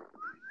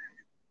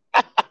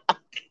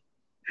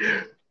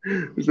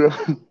 So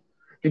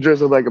he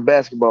dressed up like a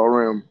basketball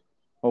rim.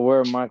 or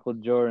wear a Michael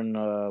Jordan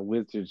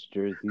Wizards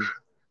jersey.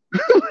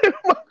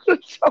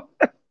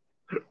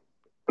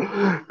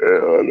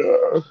 Hell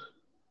no.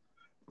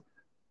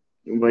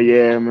 But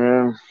yeah,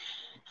 man.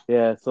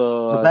 Yeah.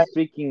 So But back,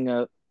 speaking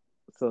of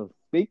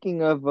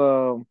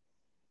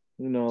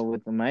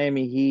with the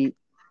Miami Heat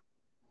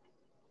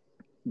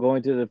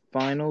going to the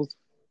finals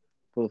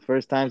for the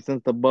first time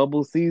since the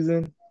bubble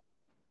season,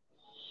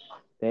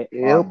 they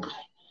are yep.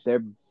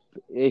 they're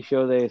it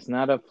show that it's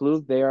not a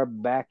fluke. They are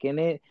back in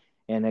it,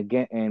 and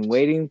again, and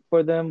waiting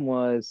for them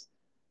was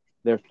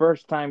their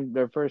first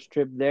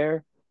trip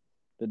there,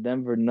 the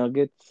Denver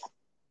Nuggets.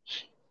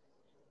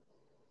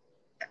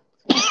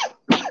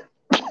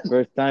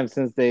 First time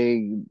since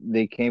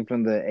they came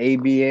from the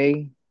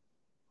ABA.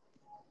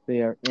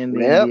 They are in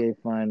the Yep. NBA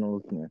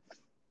Finals. Man.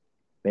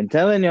 Been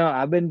telling y'all.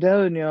 I've been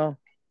telling y'all.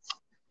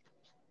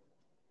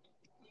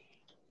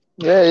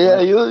 Yeah, yeah.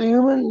 Like,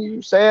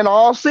 You saying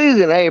all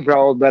season, hey,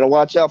 bro, better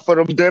watch out for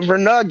them Denver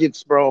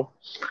Nuggets, bro.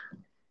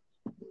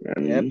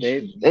 yep, And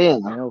they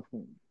damn, you know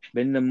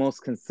been the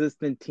most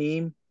consistent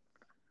team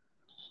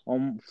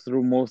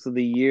through most of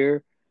the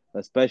year,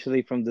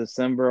 especially from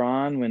December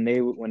on when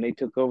they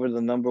took over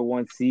the number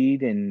one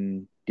seed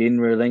and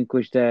didn't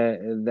relinquish that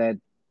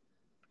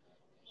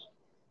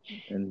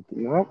and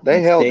well, and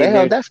they stayed held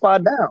there. that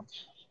spot down.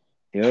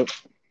 Yep,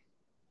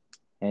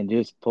 and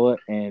just put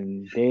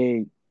and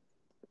they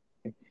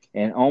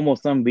and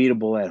almost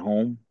unbeatable at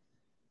home.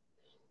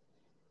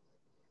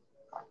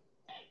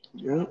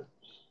 Yep.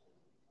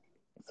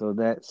 So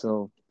that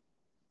so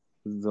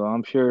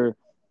I'm sure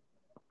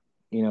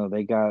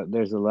they got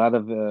there's a lot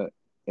of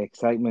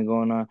excitement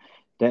going on.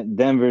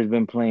 Denver's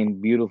been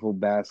playing beautiful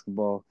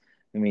basketball.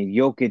 I mean,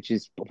 Jokic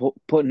is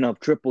putting up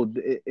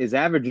is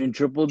averaging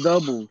triple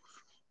doubles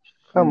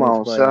in Come this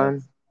on,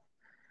 son. playoffs,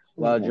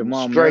 while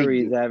Jamal Straight,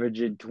 Murray is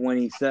averaging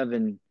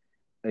 27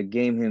 a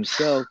game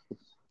himself.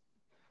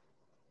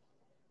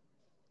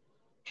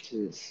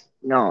 just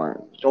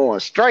no, going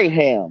straight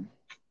ham.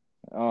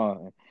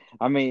 Oh,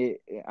 I mean,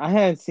 I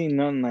hadn't seen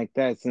nothing like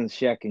that since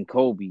Shaq and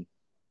Kobe.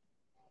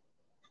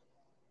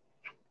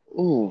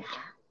 Ooh,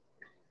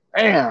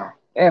 damn,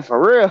 yeah, for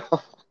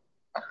real.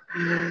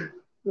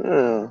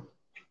 Yeah.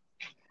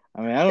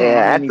 I mean, I don't know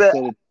how Yeah, many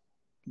said it.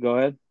 Go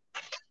ahead.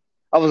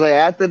 I was like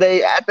after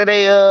they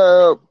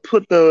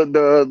put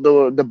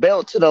the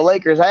belt to the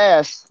Lakers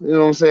ass, you know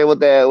what I'm saying, with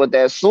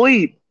that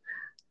sweep.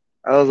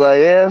 I was like,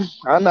 yeah,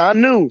 I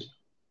knew.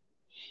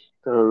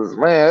 Cause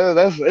man,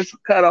 it's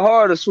kind of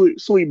hard to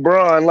sweep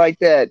Braun like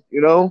that,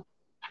 you know.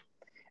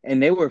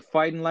 And they were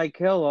fighting like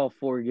hell all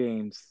four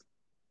games.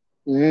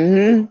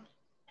 Hmm.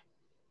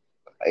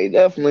 He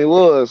definitely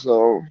was.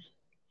 So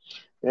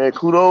yeah,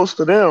 kudos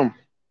to them.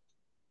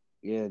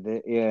 Yeah,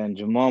 and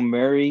Jamal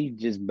Murray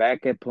just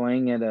back at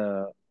playing at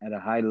a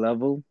high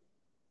level,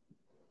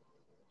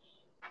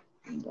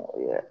 Oh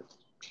yeah.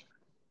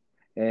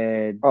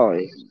 and Oh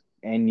yeah.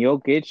 and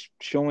Jokic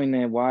showing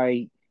that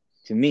why,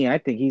 to me, I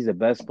think he's the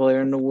best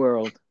player in the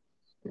world.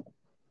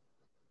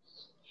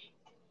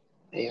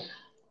 Yeah.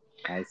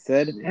 I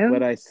said Yeah.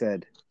 what I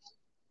said,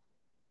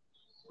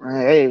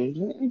 Hey,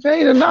 you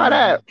can't deny and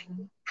that.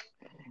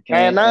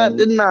 Cannot and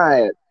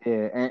deny it.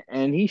 yeah,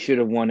 and he should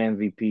have won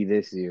MVP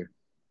this year.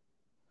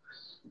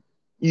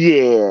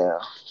 Yeah.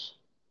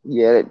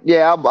 Yeah.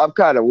 Yeah. I'm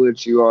kind of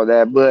with you on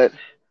that, but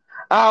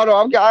I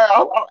don't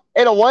know.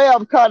 In a way,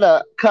 I'm kind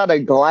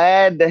of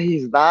glad that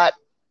he's not,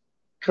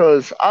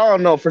 because I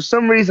don't know. For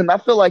some reason, I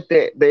feel like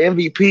the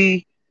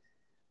MVP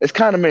has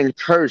kind of been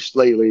cursed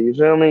lately. You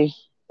feel me?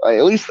 Like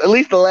at least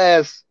the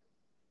last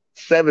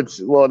seven.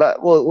 Well,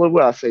 not well. What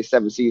would I say?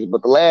 7 seasons,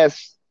 but the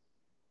last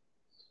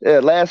Yeah,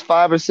 last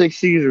 5 or 6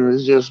 seasons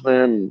has just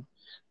been.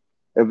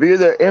 If you're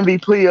the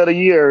MVP of the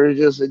year, it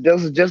just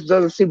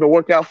doesn't seem to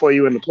work out for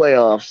you in the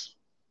playoffs.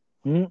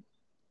 Hmm?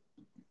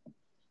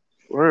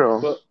 For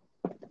real. But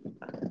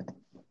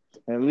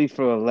at least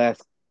for the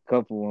last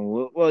couple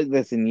one. Well,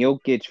 listen,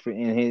 Jokic,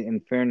 in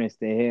fairness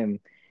to him,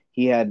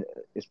 he had,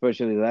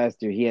 especially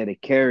last year, he had to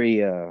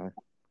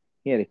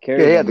Yeah,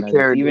 carry he the had to Nuggets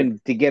carry the.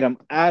 even to get him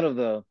out of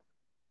the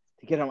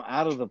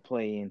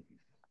play in.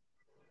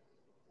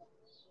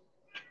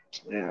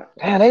 Yeah.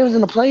 Man, they was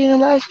in the play-in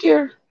last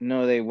year.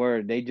 No, they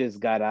were. They just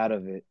got out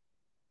of it.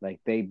 Like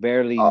they Oh,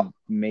 barely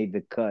made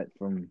the cut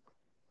from.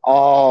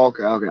 oh,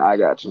 okay, okay, I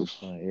got you.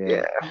 Yeah,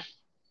 Yeah.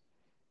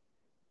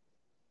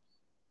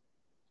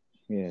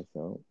 yeah.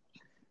 So,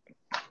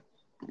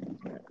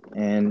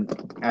 and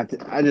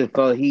I just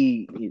felt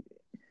he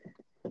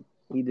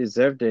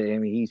deserved it. I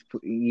mean,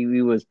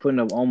 he was putting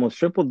up almost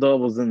triple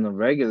doubles in the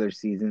regular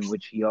season,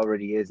 which he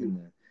already is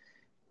in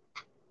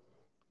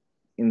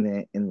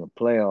the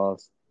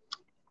playoffs.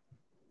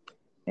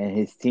 And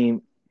his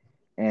team,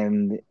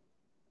 and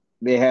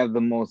they have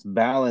the most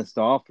balanced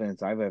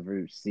offense I've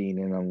ever seen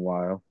in a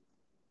while.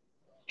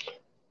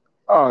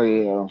 Oh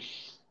yeah.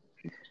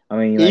 I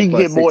mean, You like can what,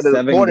 get more six, than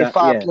seven more than guys?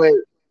 five Yeah.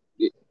 players.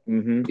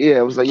 Mm-hmm. Yeah,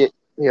 it was like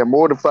yeah,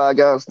 more than five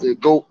guys to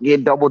go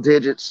get double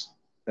digits.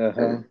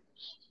 Uh-huh.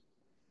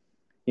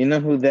 You know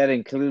who that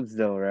includes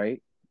though,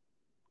 right?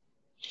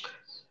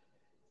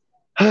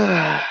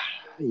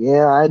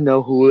 Yeah, I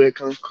know who it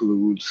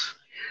concludes.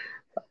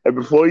 And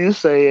before you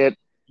say it,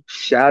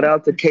 shout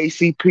out to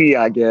KCP,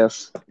 I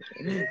guess.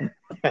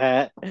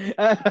 You're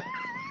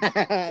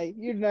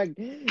not,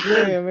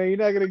 damn man, you're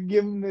not gonna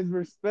give him his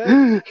respect.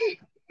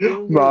 Nah, Give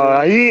him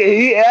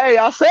his, hey,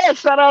 I said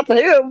shout out to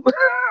him.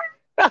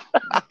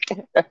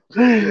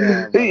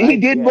 yeah, but he I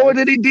did more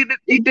than guess. he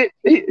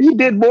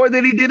did more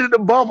than he did in the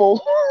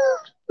bubble.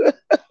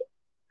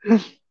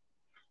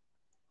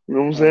 You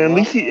know what I'm A saying? lot.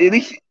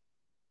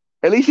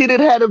 At least he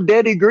didn't have them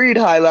Danny Green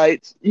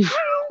highlights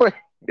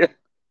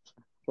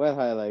What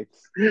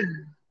highlights?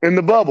 in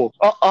the bubble.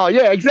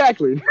 Yeah,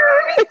 exactly.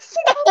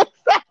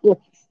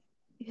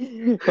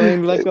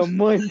 Playing like a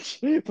munch.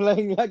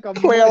 Playing like a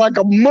Playing munch. like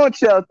a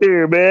munch out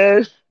there,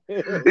 man.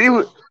 He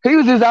was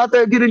just out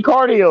there getting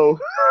cardio.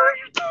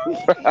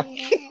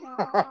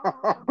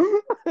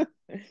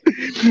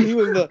 He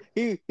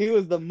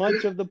was the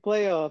munch of the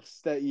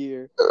playoffs that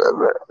year.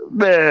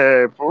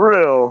 Man, for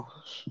real.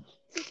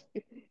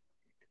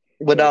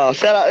 But Yeah,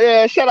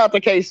 shout out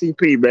to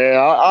KCP, man.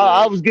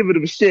 I yeah. was giving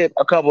him shit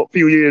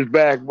few years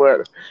back,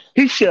 but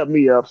he shut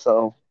me up.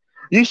 So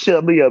you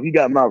shut me up, you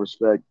got my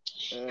respect.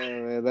 Oh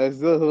man, that's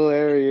so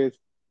hilarious.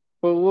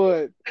 For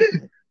what?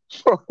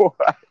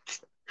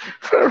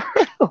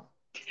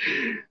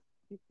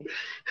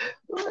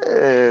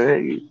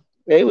 Man,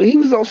 he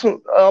was on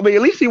some. I mean,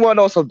 at least he wasn't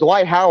on some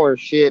Dwight Howard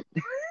shit.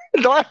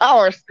 Dwight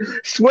Howard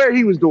swear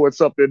he was doing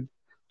something,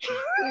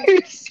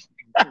 which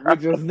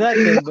Which was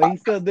nothing, but he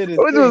still did his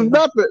was thing.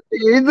 nothing.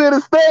 He did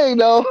his thing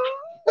though.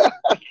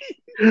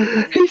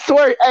 He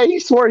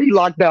swore he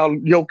locked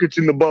down Jokic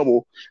in the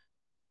bubble.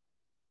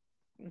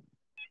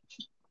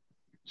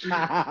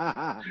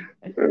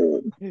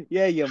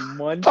 Yeah, you Talk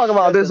munch.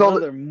 about That's this other.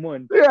 another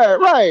munch. Yeah,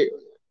 right.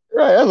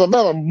 Right, that's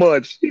another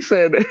much. He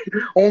said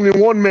only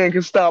one man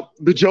can stop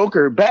the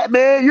Joker.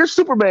 Batman, you're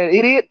Superman,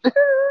 idiot.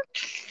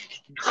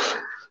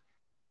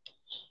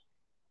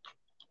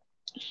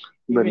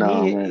 But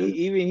no, man.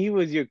 Even he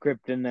was your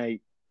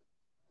kryptonite.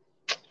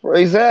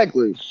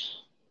 Exactly.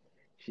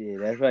 Shit,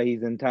 that's why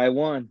he's in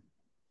Taiwan.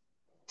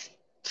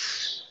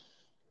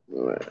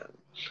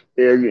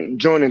 They're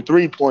joining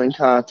 3-point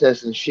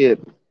contests and shit.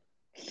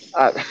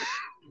 I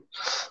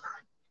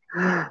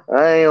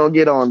I ain't gonna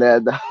get on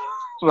that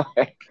though.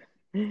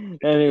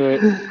 Anyway,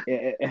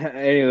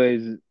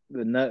 anyways,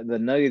 the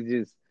Nuggets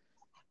just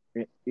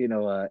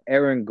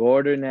Aaron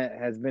Gordon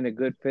has been a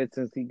good fit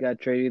since he got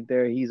traded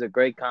there. He's a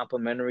great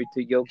complementary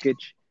to Jokic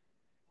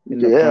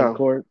in the front Yeah.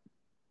 court.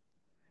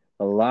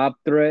 A lob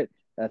threat,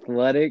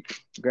 athletic,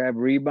 grab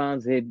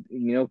rebounds,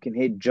 can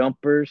hit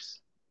jumpers,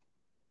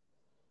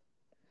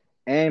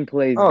 and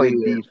plays Oh good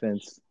yeah.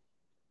 defense.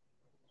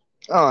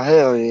 Oh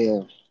hell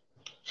yeah.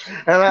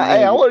 And He's hey,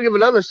 gonna I get. want to give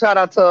another shout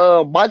out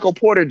to Michael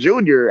Porter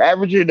Jr.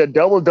 averaging a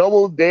double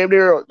double damn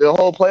near the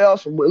whole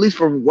playoffs, at least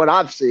from what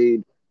I've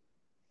seen.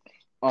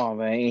 Oh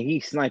man,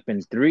 he's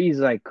sniping threes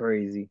like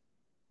crazy.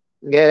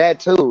 Yeah, that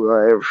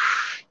too.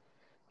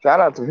 Shout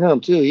out to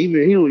him too.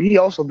 He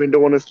also been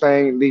doing this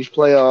thing these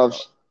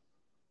playoffs.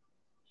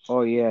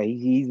 Oh yeah,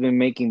 he's been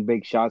making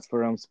big shots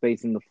for him,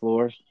 spacing the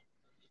floor.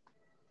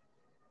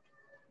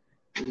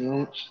 You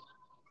know?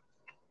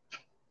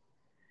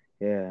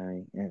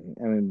 Yeah, and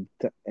I mean,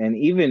 and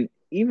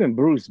even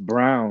Bruce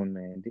Brown,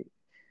 man,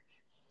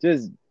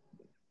 just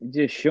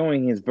just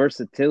showing his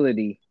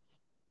versatility.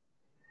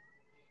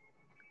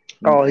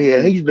 Oh I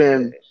yeah, mean, he's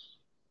been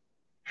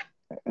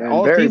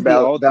all very he's the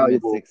ultimate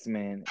valuable. six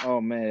man.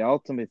 Oh man,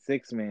 ultimate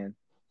six man.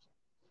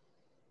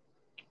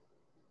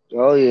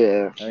 Oh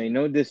I mean,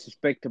 no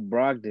disrespect to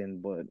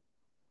Brogdon, but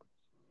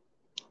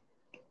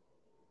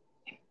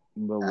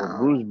But what Uh,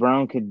 Bruce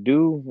Brown could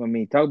do, I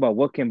mean, talk about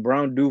what can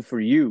Brown do for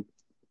you.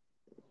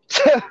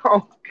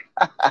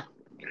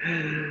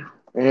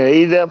 yeah,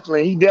 he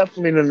definitely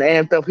done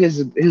amped up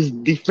his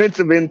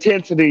defensive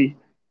intensity.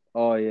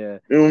 Oh yeah,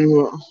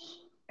 Mhm.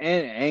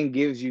 and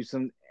gives you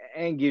some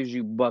and gives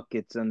you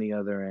buckets on the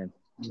other end.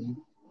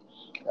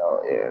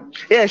 Oh yeah,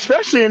 yeah.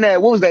 Especially in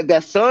that what was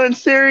that Sun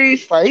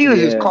series? Like he was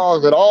just Yeah,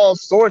 causing all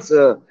sorts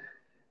of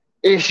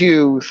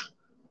issues.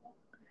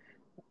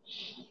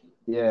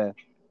 yeah,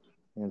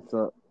 and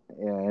so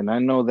yeah, and I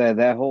know that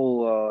that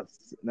whole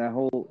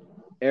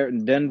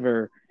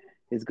Denver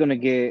is gonna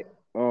get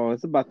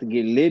it's about to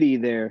get litty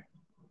there.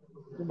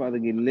 It's about to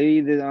get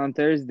litty on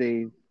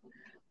Thursday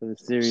for the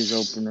series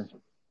opener.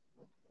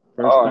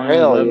 First Oh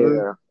finals hell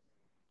ever. yeah.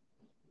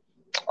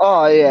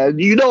 Oh yeah.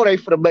 You know they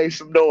finna make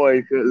some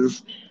noise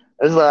because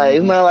it's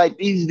Uh-huh. not like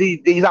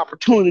these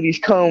opportunities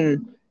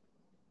come.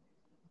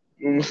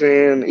 You know what I'm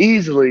saying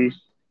easily.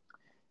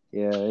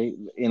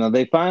 Yeah,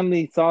 they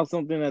finally saw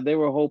something that they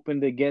were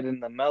hoping to get in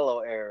the Mellow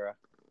era.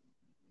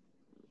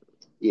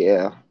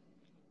 Yeah.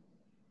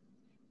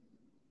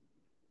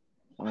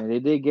 I mean, they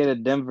did get a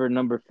Denver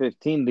number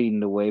 15 leading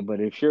the way, but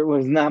it sure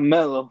was not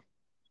Mellow.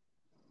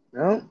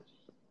 No.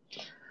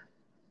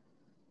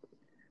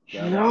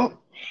 But No.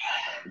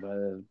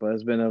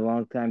 it's been a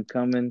long time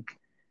coming.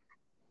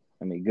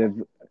 I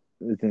mean,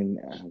 listen,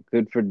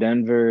 good for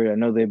Denver. I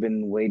know they've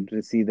been waiting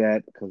to see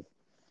that because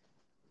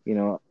you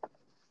know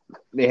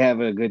they have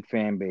a good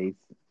fan base,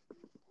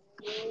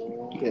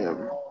 Yeah.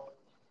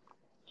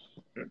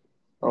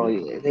 Oh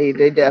yeah.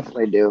 They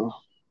definitely do.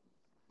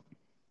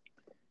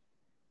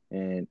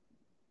 and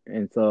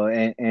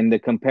and the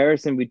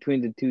comparison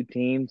between the two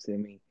teams.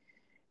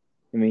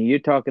 I mean, you're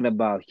talking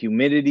about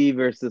humidity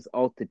versus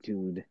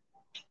altitude,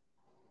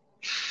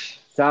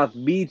 South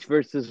Beach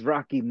versus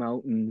Rocky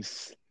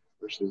Mountains.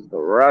 Versus the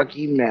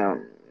Rocky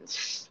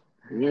Mountains.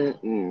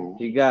 Mm-mm.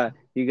 You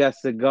got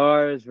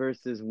cigars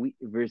versus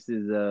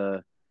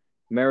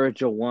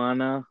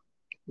marijuana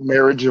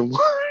Marriage and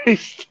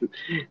wife.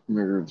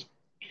 Marriage.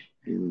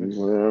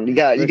 Well, you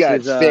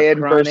got versus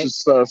sand chronic,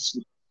 versus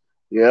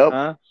yep.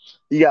 huh?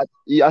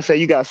 I say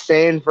you got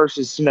sand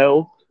versus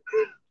snow.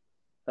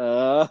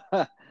 Uh,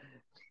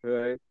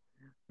 right.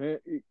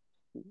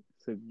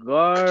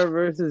 Cigar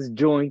versus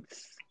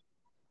joints,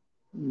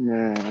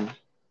 Man.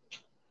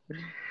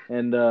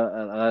 and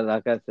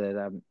like I said,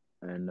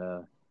 and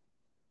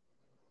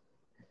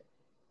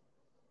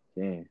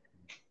damn,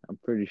 I'm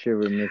pretty sure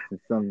we're missing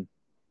some.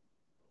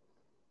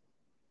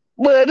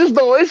 Well,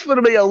 it's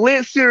gonna be a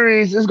lit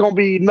series. It's gonna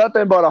be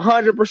nothing but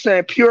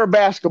 100% pure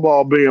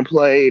basketball being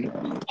played.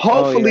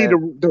 Oh Hopefully yeah,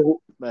 the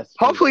that's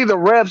true. hopefully the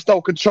refs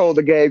don't control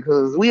the game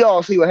because we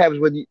all see what happens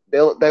when they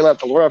let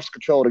the refs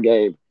control the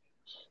game.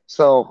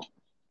 So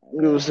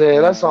you know what I'm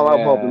saying? That's all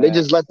I'm hoping. They Yeah,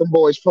 just let the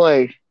boys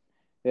play.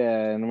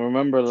 yeah, and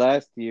remember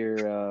last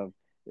year,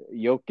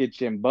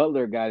 Jokic and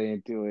Butler got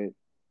into it.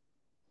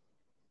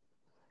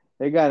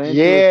 They got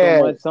into it so Yeah,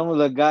 much. Some of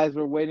the guys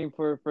were waiting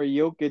for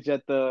Jokic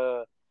at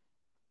the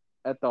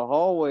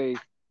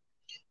hallway.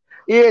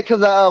 yeah.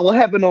 Because what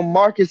happened on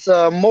Marcus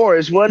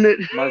Morris, wasn't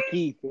it?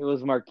 Markeith, it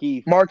was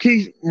Markeith.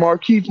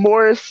 Marquise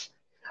Morris.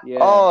 Yeah.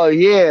 Oh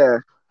yeah.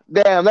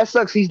 Damn, that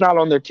sucks. He's not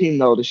on their team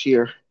though this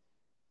year.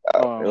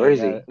 Oh Where my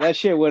is God, he? that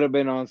shit would have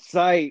been on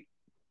site.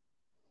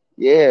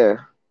 Yeah.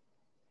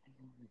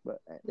 But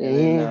and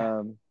then Yeah.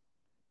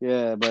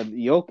 yeah, but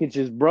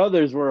Jokic's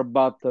brothers were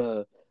about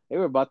to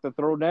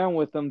throw down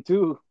with them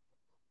too.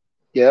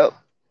 Yep.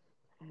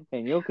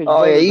 And Jokic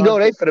Oh yeah, brothers you know aren't.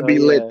 they finna Oh be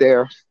lit yeah.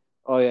 there.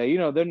 Oh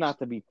yeah. They're not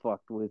to be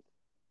fucked with.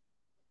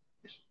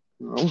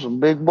 Them some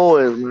big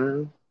boys,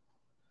 man.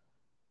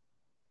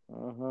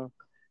 Uh huh.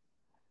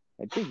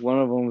 I think one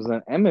of them was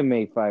an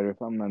MMA fighter,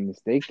 if I'm not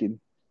mistaken.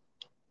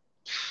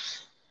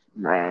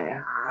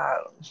 Man,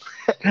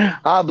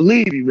 I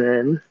believe you,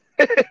 man.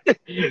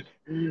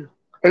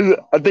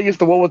 I think it's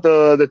the one with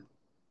the.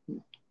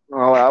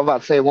 Oh, I was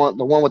about to say the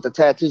one with the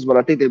tattoos, but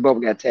I think they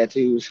both got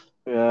tattoos.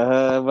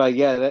 But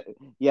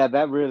yeah,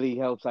 that really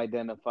helps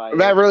identify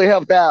That it. really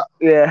helped out.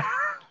 Yeah,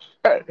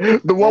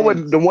 And the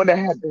one that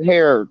had the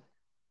hair,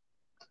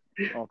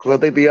 because I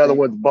okay, think the other thank.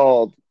 one's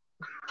bald.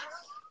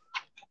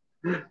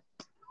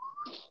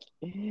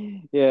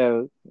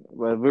 Yeah,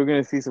 but we're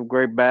gonna see some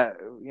great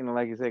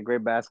like you said,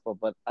 great basketball.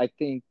 But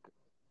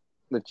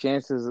the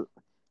chances,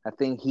 I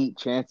think Heat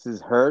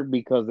chances hurt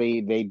because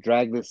they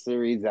drag the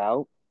series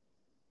out.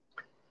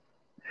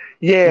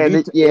 Yeah,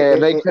 yeah,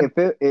 they could.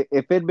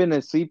 If it'd been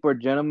a sweep or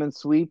gentleman's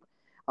sweep,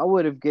 I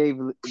would have gave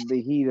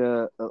the Heat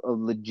a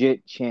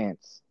legit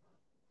chance.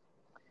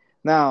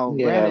 Now, Yeah,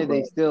 granted,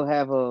 they but still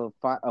have a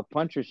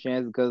puncher's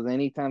chance because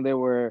anytime they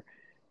were,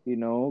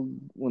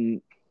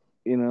 when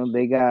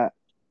they got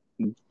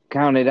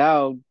counted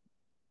out,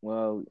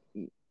 well,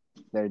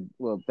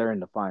 they're in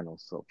the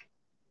finals, so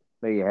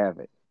there you have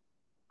it.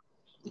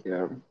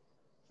 yeah,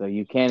 So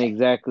you can't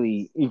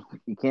exactly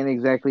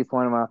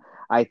point them out.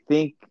 I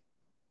think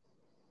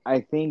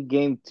I think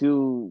game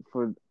two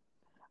for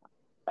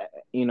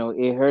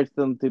it hurts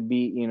them to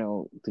be,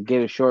 to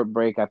get a short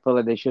break. I feel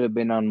like they should have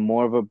been on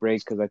more of a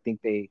break because I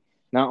think they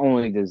not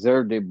only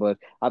deserved it, but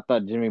I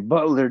thought Jimmy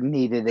Butler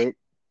needed it.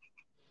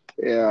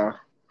 Yeah.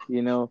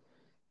 You know,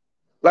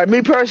 Like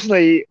me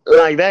personally,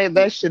 like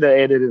that should have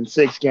ended in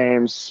 6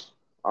 games.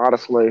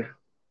 Honestly,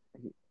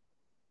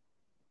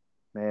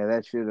 yeah,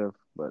 that should have,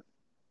 but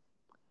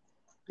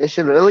it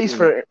should have, at least you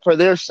know, for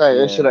their sake,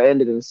 it should yeah, have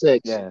ended in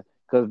 6. yeah.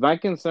 Because my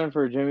concern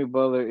for Jimmy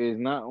Butler is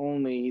not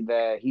only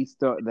that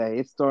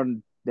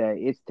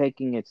it's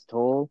taking its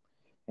toll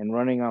and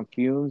running on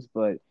fumes,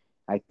 but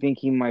I think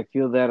he might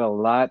feel that a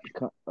lot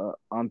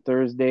on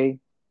Thursday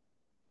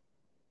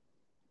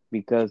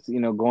because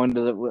going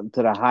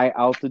to the high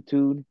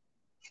altitude,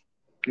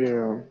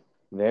 Yeah.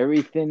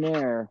 very thin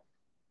air.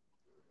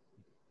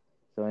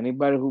 So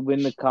anybody who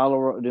been to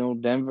Colorado,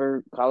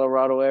 Denver,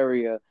 Colorado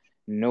area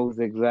knows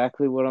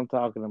exactly what I'm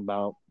talking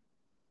about.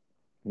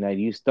 Now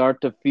you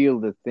start to feel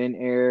the thin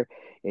air,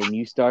 and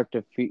you start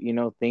to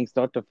feel, things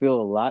start to feel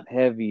a lot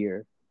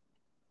heavier.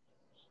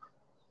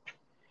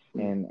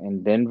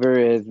 And Denver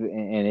is,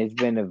 and it's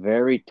been a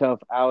very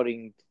tough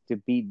outing to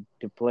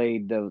play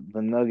the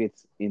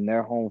Nuggets in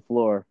their home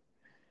floor,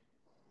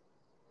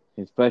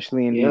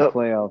 especially in these Yep.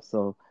 playoffs.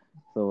 So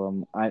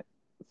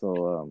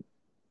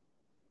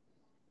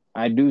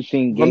I do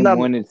think I'm game not.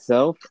 one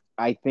itself.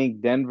 I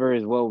think Denver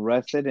is well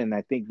rested, and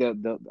I think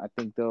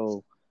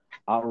they'll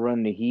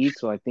outrun the Heat.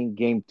 So I think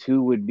game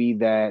two would be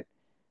that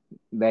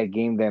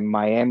game that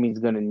Miami's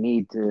gonna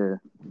need to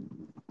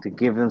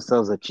give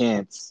themselves a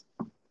chance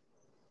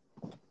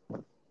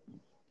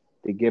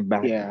to get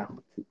back Yeah.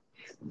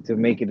 to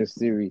make it a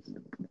series.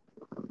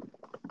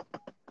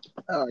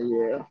 Oh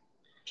yeah.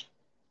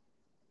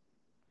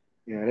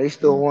 Yeah. They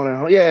still Mm,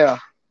 want to. Yeah.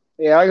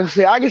 Yeah. I can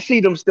see. I can see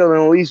them still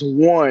in at least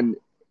one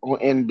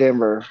in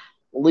Denver.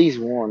 At least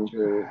one.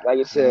 'Cause like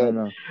I I don't said,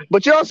 know.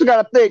 but you also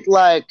got to think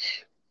like,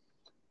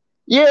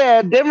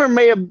 yeah, Denver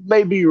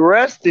may be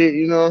rested.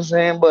 You know what I'm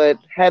saying? But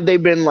had they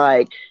been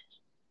like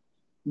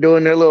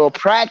doing their little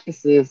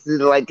practices,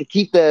 like to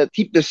keep the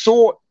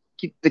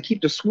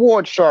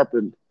sword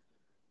sharpened.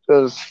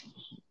 Because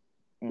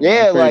I'm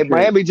yeah, pretty like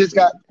sure. Miami just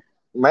got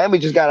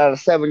out of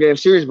 7 game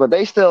series, but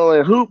they still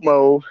in hoop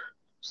mode.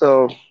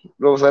 So it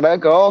was like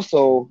that could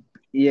also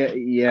Yeah,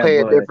 yeah, play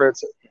a but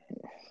difference.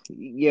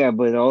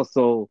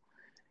 also,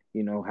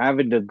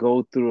 having to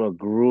go through a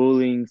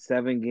grueling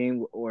 7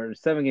 game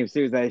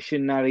series that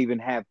should not even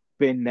have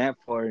been that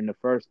far in the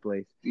first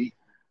place.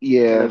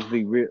 Yeah, Let's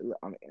be real.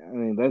 I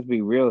mean, let's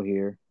be real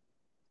here,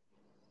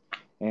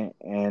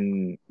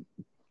 and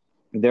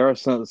there are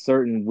some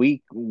certain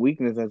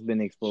weakness that's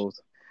been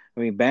exposed.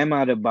 I mean, Bam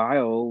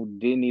Adebayo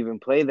didn't even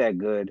play that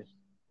good.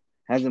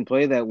 Hasn't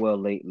played that well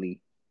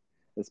lately,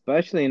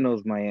 especially in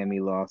those Miami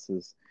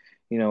losses.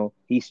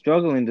 He's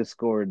struggling to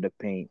score in the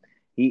paint.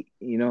 He's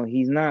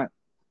not.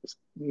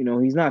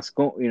 He's not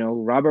scoring.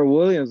 Robert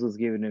Williams was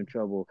giving him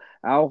trouble.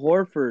 Al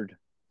Horford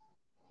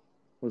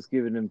was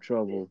giving him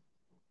trouble.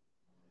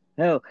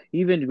 Hell,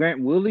 even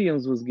Grant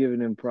Williams was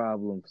giving him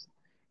problems.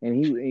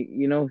 And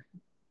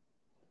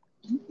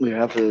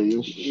yeah, I feel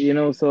you.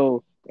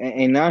 so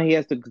and now he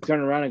has to turn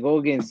around and go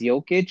against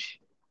Jokic.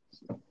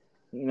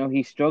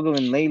 He's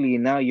struggling lately,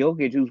 and now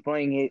Jokic, who's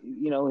playing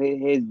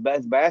his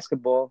best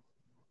basketball,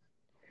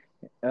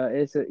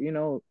 it's a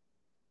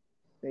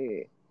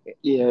eh,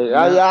 Yeah,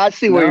 now I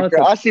see now it's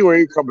a I see where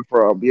you're coming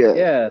from. Yeah,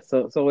 yeah.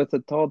 So it's a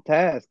tall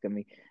task. I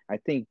mean, I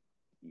think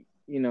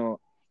you know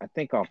I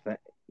think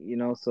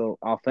so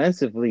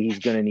offensively he's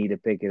gonna need to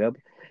pick it up.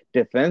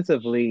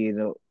 Defensively,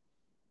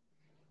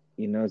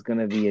 it's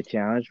gonna be a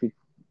challenge. It's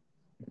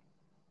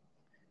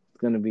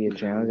gonna be a yeah,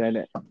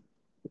 challenge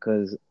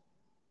because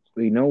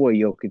we know what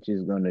Jokic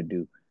is gonna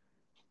do,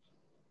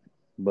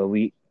 but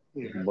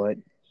yeah, but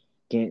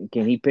can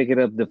he pick it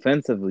up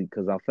defensively?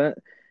 Because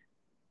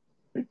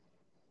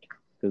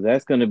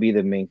that's going to be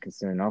the main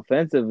concern.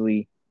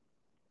 Offensively,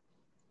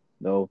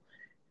 though,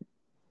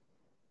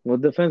 well,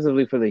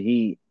 defensively for the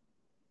Heat,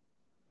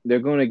 they're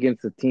going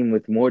against a team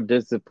with more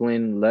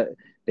discipline.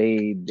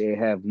 They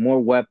have more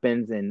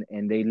weapons and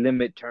they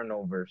limit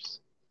turnovers.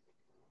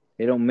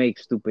 They don't make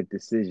stupid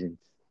decisions.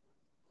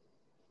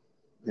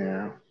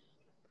 yeah,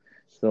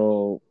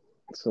 So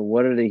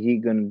what are the Heat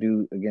going to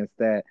do against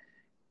that?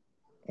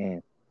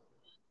 And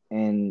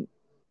and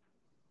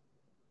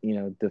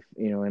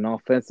and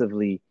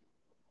offensively,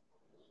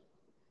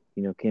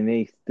 can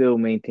they still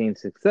maintain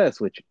success?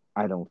 Which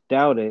I don't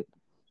doubt it.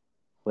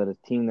 But a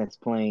team that's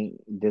playing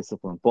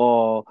disciplined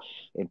ball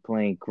and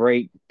playing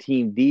great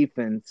team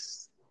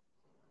defense,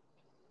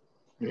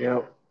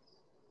 yeah.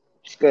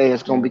 It's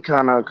you gonna be know,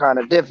 kind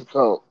of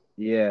difficult.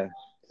 yeah,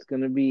 it's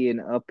gonna be an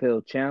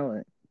uphill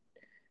challenge.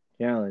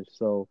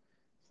 So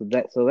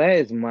that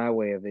is my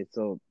way of it.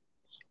 So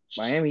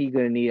Miami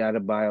gonna need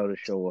Adebayo to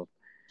show up.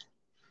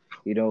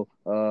 You know,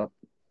 uh,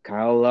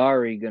 Kyle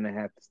Lowry gonna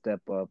have to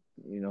step up.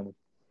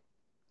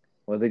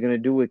 What they're gonna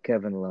do with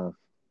Kevin Love.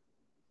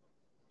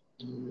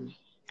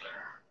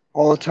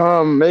 All the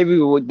time. Maybe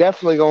we're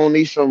definitely gonna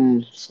need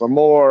some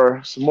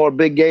more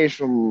big games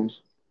from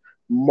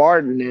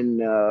Martin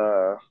and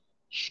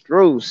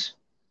Struce.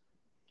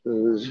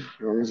 'Cause, you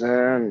know what I'm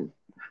saying?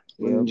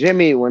 Yep.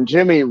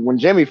 When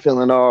Jimmy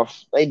feeling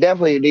off, they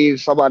definitely need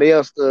somebody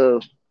else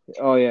to.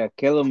 Oh yeah,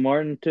 Caleb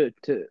Martin to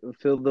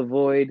fill the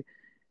void.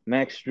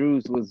 Max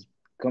Struz was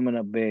coming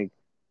up big.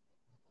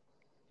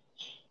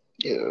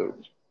 Yeah,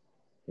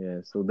 Yeah,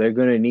 so they're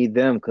gonna need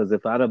them because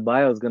if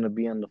Adebayo is gonna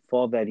be on the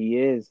fall that he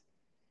is,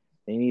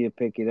 they need to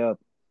pick it up.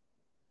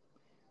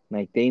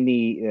 Like they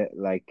need,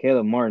 like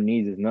Caleb Martin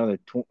needs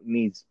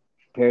needs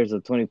pairs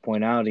of 20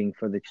 point outing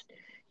for the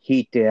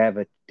Heat to have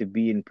to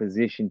be in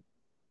position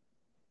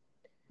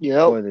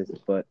yep, for this.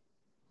 But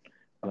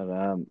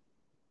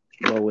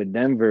but with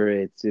Denver,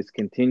 it's just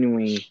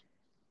continuing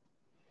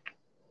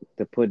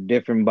to put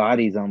different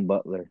bodies on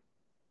Butler.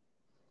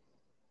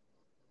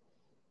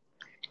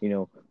 You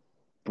know,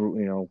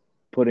 you know,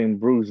 putting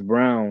Bruce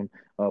Brown,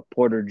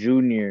 Porter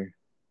Jr.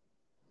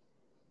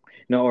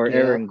 No, or yeah.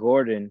 Aaron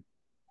Gordon.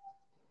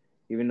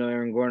 Even though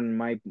Aaron Gordon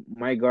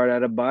might guard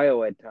out of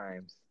bio at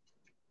times.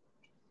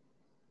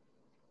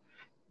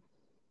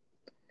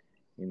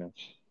 You know,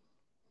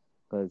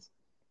 because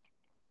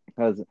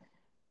because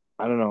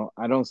I don't know.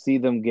 I don't see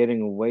them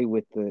getting away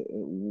with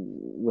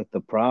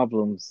the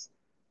problems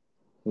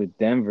with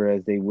Denver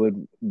as they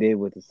would did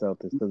with the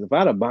Celtics. Because if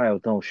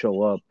Adebayo don't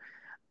show up,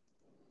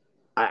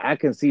 I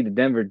can see the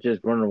Denver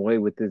just running away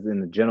with this in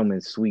the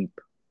gentleman's sweep.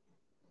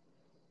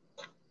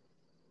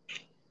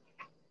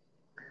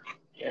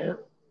 Yeah.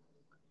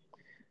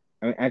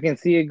 I mean, I can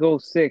see it go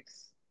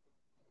six,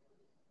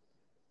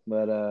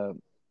 but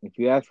if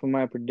you ask for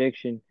my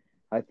prediction,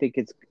 I think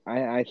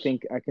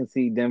I can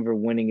see Denver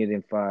winning it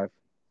in five.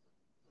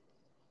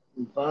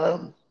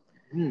 Five.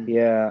 Hmm.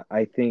 Yeah,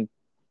 I think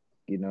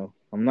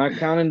I'm not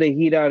counting the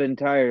Heat out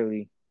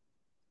entirely.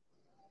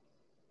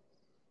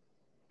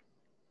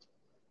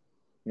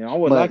 I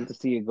would But like to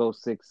see it go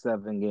 6,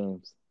 7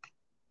 games.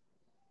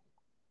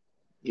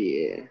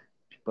 yeah,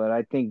 But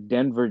I think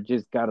Denver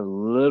just got a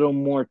little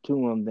more to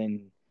them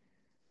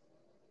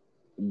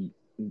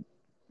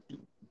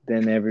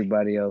than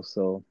everybody else.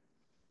 So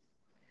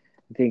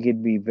I think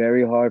it'd be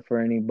very hard for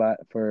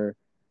anybody for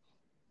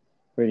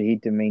the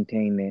Heat to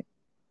maintain it.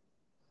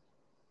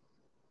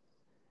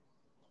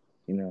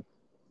 You know,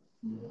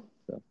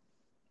 so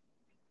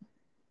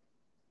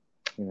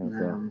so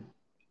um,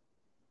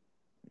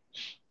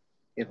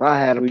 if I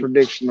had a we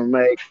prediction to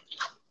make,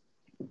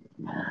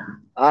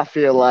 I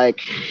feel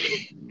like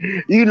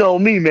you know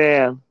me,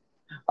 man.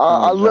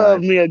 oh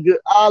God,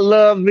 I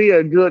love me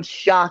a good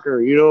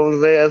shocker. You know what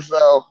I'm saying?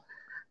 So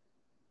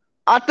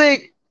I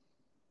think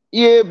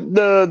yeah,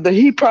 the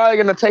Heat probably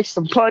gonna take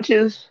some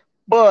punches,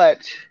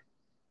 but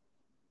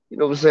you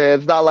know what I'm saying.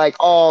 It's not like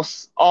all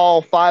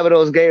five of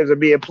those games are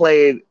being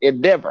played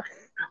in Denver.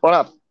 Well,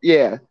 not,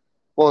 yeah,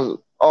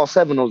 well, all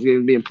seven of those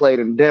games being played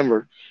in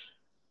Denver.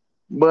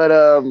 But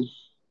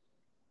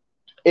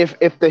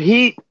if the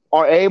Heat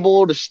are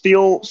able to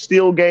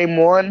steal game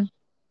one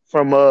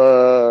from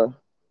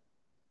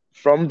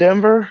from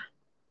Denver,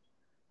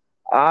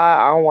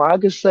 I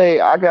could say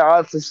I could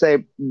honestly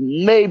say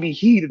maybe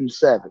Heat in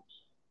seven.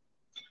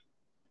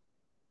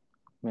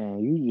 man,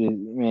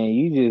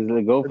 you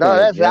just go for No, the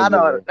that's I know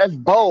jugular. that's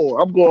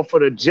bold. I'm going for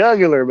the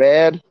jugular,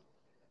 man.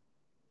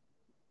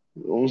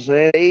 You know what I'm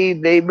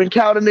saying? They've been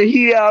counting the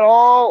Heat out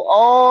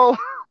all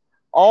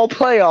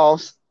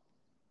playoffs.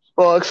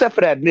 Well, except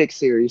for that Knicks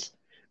series.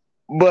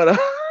 But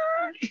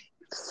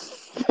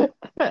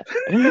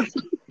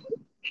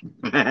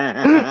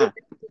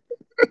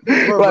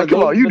Bro, like,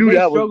 come on, you but knew they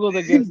that was. struggled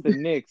against the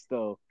Knicks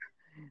though.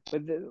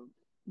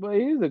 But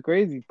here's the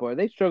crazy part: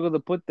 they struggled to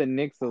put the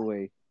Knicks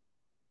away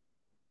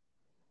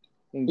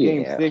in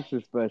Game Yeah, Six,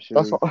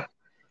 that's especially. all.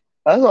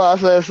 That's why I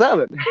said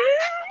seven.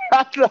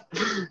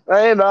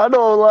 I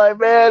know, like,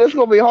 man, it's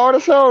gonna be hard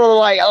as hell to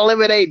like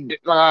eliminate,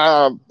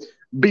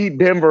 beat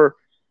Denver,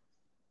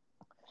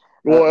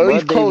 or at least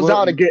But they close out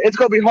will. again. It's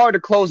gonna be hard to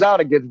close out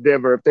against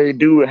Denver if they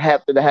do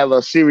happen to have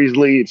a series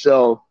lead.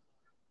 So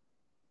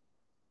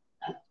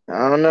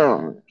I don't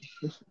know.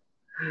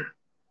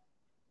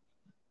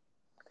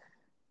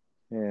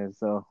 Yeah.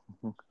 So,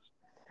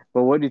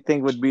 but what do you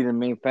think would be the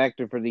main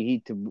factor for the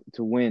Heat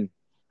to win?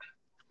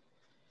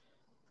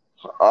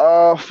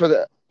 For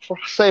the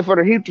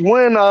Heat to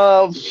win,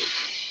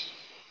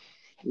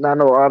 not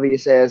no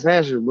obvious ass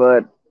answer,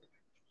 but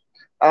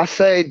I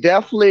say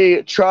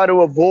definitely try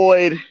to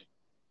avoid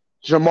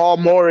Jamal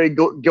Murray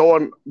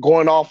going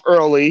off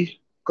early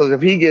because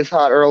if he gets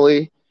hot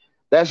early,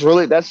 that's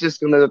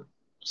just gonna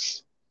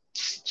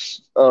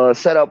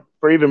set up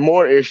for even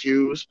more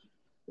issues.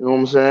 You know what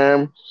I'm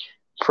saying?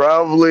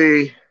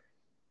 Probably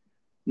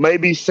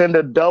maybe send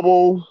a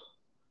double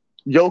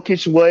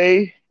Jokic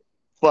way,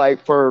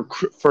 like for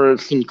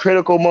some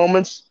critical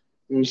moments.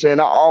 You know what I'm saying?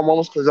 Not all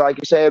moments, because like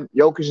you said,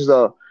 Jokic is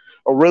a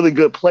really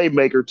good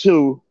playmaker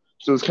too.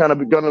 So it's kind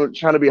of gonna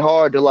trying to be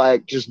hard to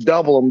like just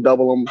double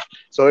them.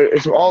 So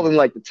it's all in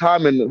like the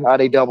timing of how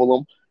they double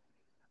them.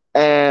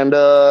 And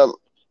uh,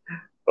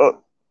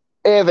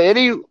 if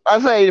any, I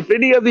say if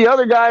any of the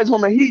other guys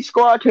on the Heat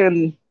squad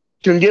can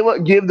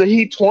give the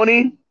Heat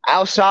 20,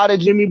 outside of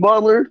Jimmy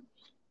Butler,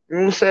 you know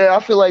what I'm saying? I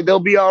feel like they'll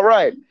be all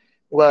right.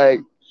 Like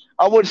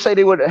I wouldn't say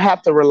they would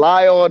have to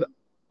rely on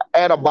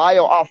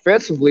Adebayo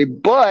offensively,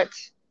 but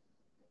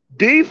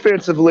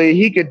defensively,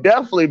 he could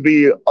definitely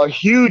be a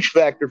huge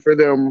factor for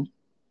them.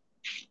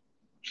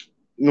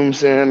 You know what I'm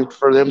saying?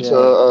 For them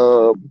Yeah,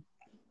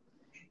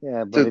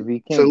 yeah, but to if he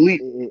to can't,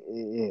 lead.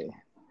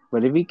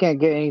 but if he can't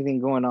get anything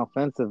going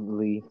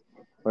offensively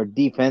or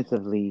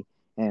defensively,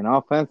 and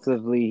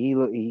offensively,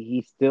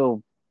 he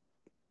still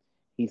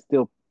he's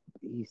still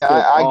he's Yeah,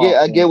 still I off,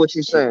 get and what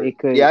you're saying. it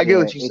could Yeah, I get yeah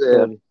what you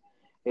said.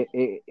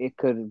 it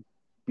could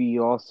be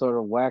all sort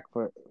of whack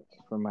for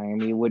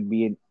Miami. It would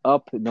be an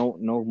up, no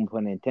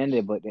pun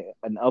intended, but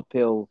an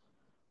uphill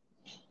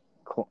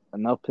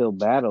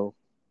battle.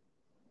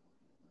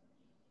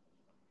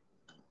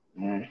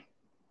 Mm.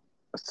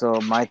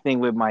 So my thing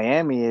with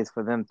Miami is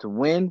for them to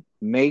win,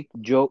 make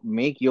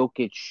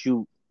Jokic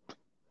shoot,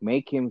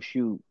 make him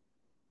shoot,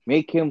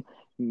 make him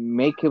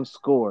make him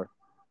score,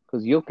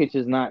 because Jokic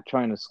is not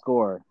trying to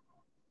score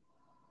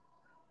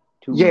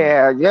too much.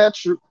 Yeah, yeah,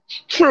 true,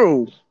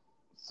 true.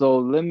 So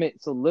limit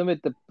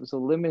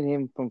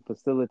him from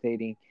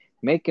facilitating.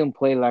 Make him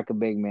play like a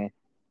big man.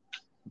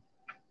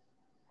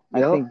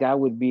 I Yep. think that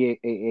would be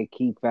a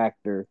key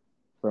factor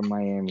for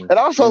Miami. And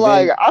also, And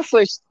like then I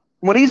say,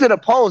 when he's in the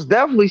post,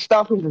 definitely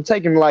stop him from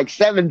taking like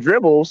 7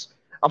 dribbles,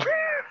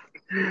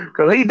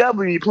 because he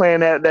definitely be playing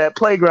that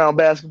playground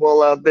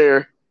basketball out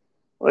there.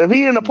 If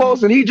he in the mm,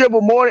 post and if he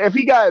dribbled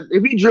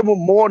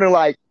more than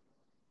like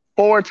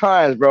 4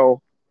 times,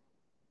 bro,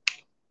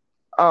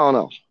 I don't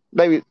know.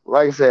 Maybe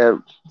like I said,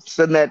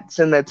 send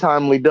that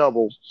timely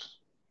double.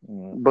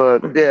 mm,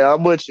 But yeah,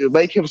 I'm with you.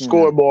 Make him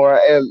score mm, more,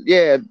 and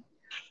yeah,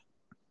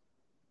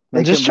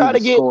 and make just him be try the to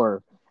get.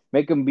 scorer.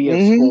 Make him be a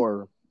Hmm.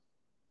 scorer.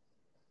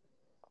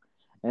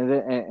 And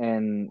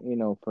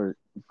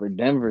for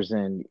Denver's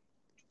end,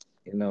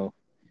 you know,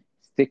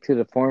 stick to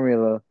the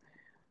formula.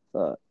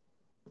 Uh,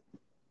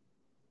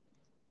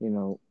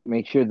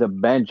 make sure the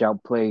bench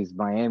outplays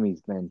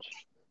Miami's bench,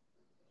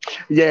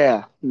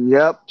 Yeah.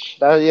 Yep.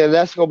 Yeah,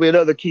 that's gonna be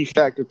another key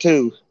factor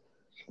too.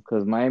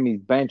 because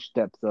Miami's bench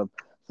steps up.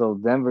 So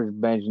Denver's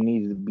bench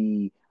needs to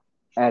be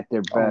at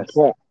their On best,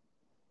 point.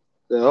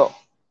 Yep.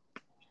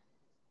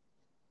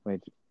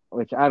 which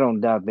which I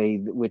don't doubt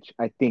which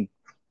I think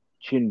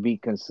shouldn't be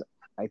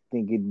I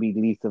think it'd be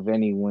least of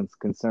anyone's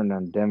concern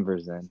on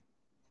Denver's end,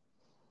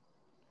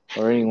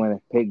 or anyone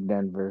that picked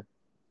Denver.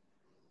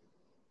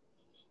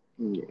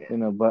 Yeah. You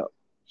know, but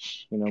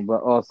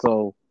but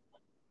also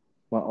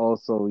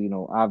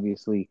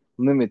obviously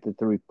limit the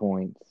 3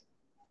 points.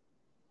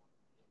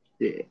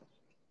 Yeah.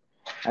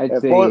 I'd And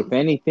say for if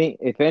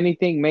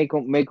anything,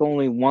 make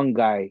only one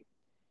guy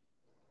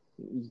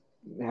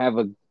have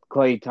a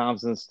Clay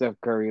Thompson, Steph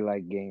Curry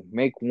like game.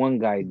 Make one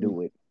guy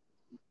do it.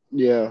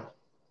 yeah.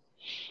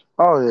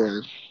 Oh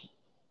yeah.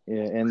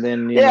 Yeah, and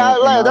then Yeah,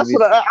 and that's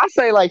what obviously, I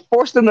say. Like,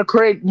 force them to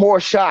create more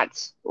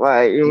shots.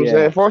 Like, you know what I'm saying?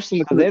 yeah, Force them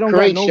to because they don't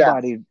got create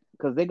shots. nobody.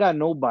 Because they got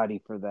nobody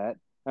for that.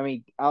 I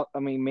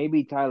mean,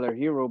 maybe Tyler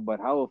Hero, but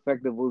how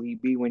effective will he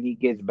be when he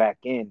gets back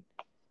in?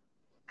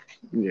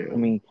 I Yeah.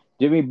 mean,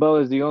 Jimmy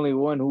Butler is the only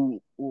one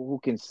who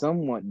can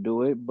somewhat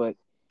do it, but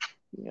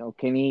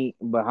can he?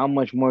 But how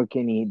much more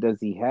can he? Does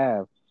he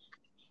have?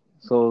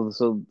 So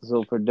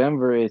for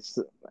Denver, it's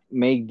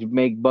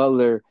make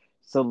Butler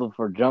settle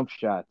for jump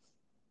shots.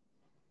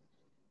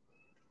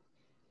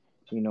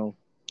 You know,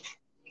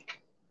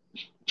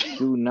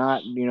 do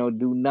not you know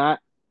do not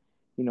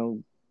you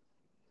know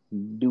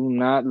do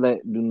not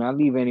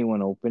leave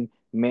anyone open.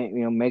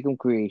 Make them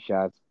create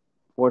shots,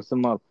 force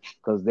them up,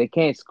 because they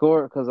can't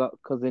score,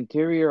 because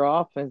interior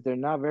offense, they're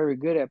not very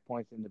good at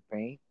points in the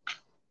paint.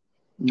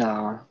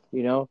 Nah.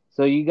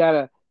 So you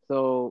gotta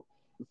so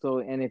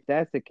and if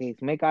that's the case,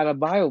 make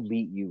Adebayo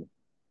beat you.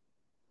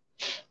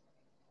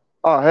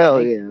 Oh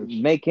hell Make yeah.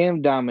 make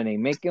him dominate.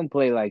 Make him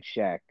play like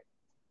Shaq.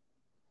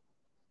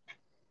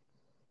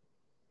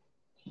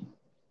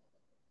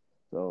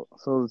 So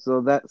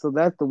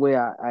that's the way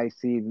I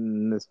see it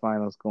in this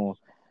finals going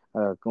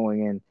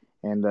in,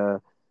 and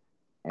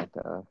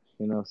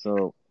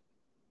so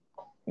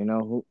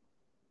who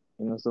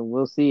so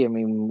we'll see. I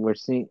mean, we're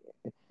seeing,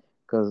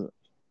 because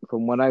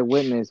from what I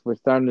witnessed, we're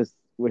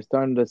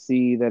starting to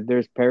see that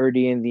there's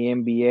parity in the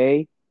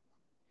NBA.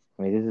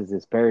 I mean, this is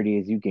as parity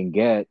as you can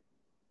get,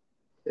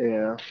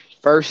 Yeah.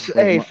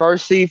 because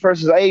First seed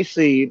versus A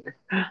seed.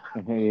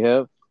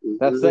 yep,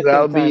 that's That'll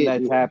second time be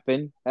that's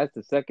happened. That's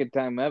the second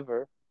time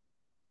ever.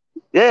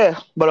 yeah,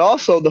 but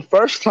also the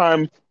first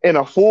time in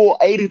a full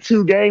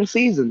 82 game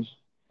season.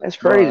 That's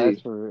Bro, that's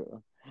crazy. for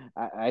real.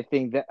 I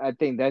think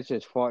that's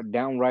just far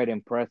downright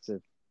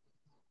impressive.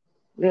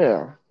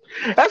 Yeah.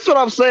 That's what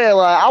I'm saying.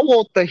 Like, I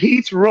want the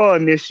Heat's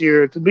run this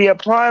year to be a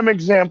prime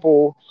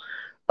example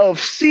of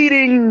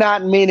seeding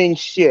not meaning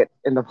shit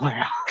in the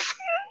playoffs.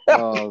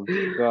 Oh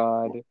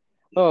God.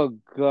 Oh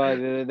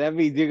God. That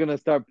means you're gonna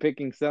start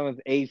picking seventh,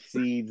 eighth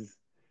seeds,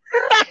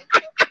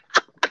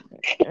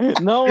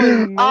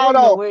 knowing I don't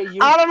knowing the know. way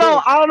you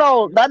pick, I don't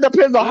know. That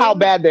depends on how knowing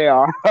bad they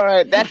are. All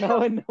right. That's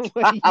knowing the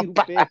way how you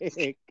bad.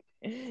 pick.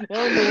 I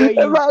don't know what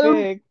you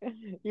pick.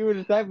 You were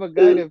the type of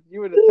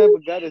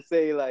guy to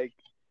say like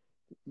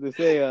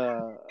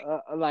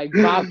like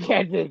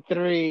Bobcats in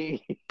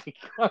three.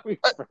 Coming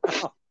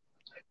from.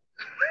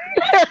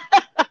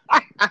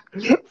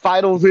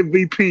 Finals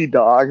MVP,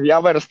 dog.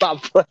 Y'all better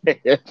stop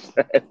playing.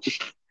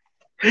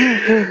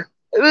 I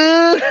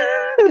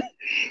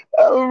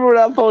remember when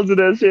I posted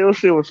that shit. That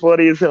shit was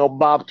funny as hell.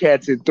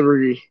 Bobcats in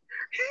three.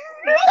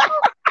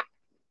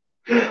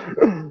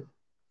 Hell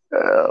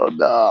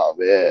no,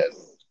 man.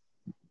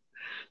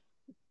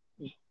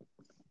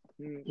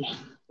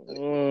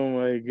 Oh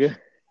my god.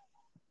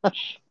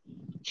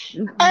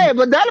 Hey,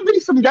 but that'll be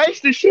some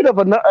gangster shit if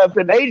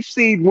an H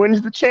seed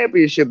wins the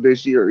championship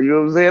this year. You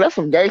know what I'm saying? That's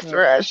some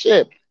gangster ass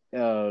shit.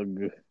 Oh,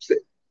 So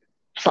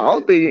I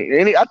don't think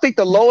any. I think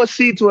the lowest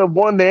seed to have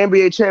won the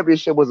NBA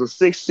championship was a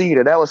sixth seed,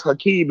 and that was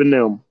Hakeem and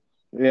them.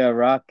 yeah,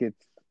 Rockets.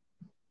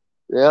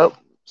 Yep.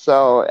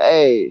 So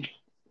hey,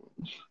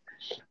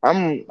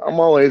 I'm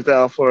always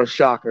down for a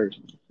shocker.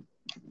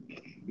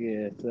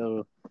 Yeah.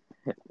 So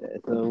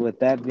with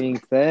that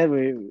being said,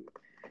 we're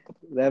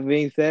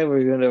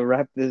gonna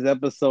wrap this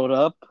episode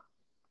up.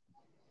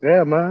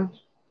 Yeah, man.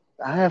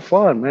 I had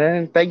fun,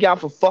 man. Thank y'all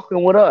for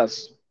fucking with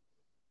us.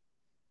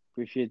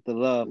 Appreciate the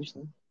love.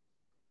 You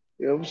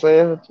know what I'm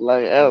saying?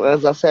 Like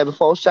as I said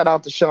before, shout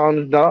out to Sean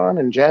and Don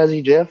and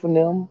Jazzy Jeff and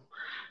them,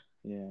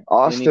 Yeah. Any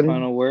Austin.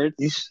 final You,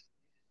 words?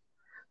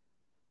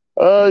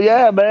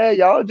 yeah, man.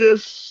 Y'all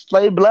just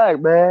stay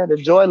black, man.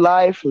 Enjoy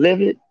life,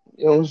 live it.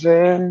 You know what I'm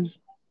saying?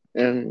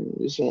 And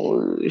it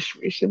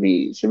should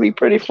be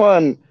pretty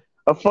fun.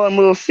 A fun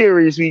little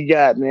series we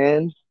got,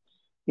 man.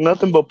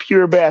 Nothing but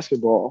pure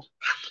basketball.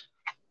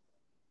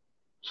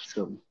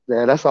 So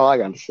yeah, that's all I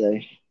got to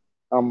say.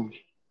 Um,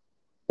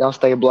 y'all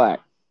stay black.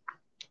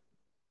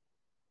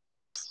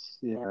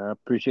 Yeah, I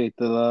appreciate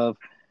the love.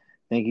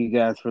 Thank you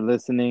guys for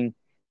listening.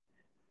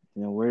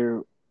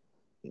 We're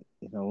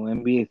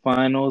NBA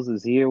Finals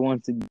is here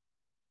once again.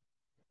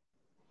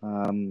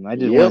 I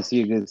just want to Yep.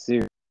 see a good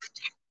series.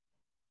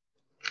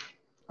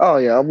 Oh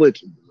yeah, I'm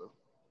with you.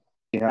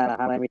 See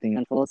how everything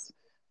unfolds.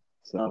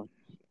 So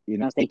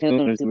stay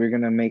tuned. We're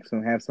gonna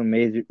have some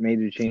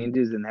major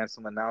changes and have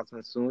some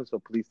announcements soon. So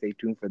please stay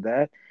tuned for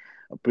that.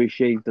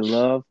 Appreciate the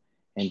love,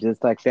 and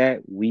just like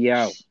that, we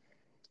out.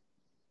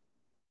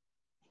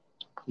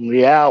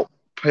 We out.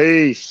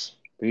 Peace.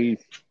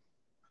 Peace.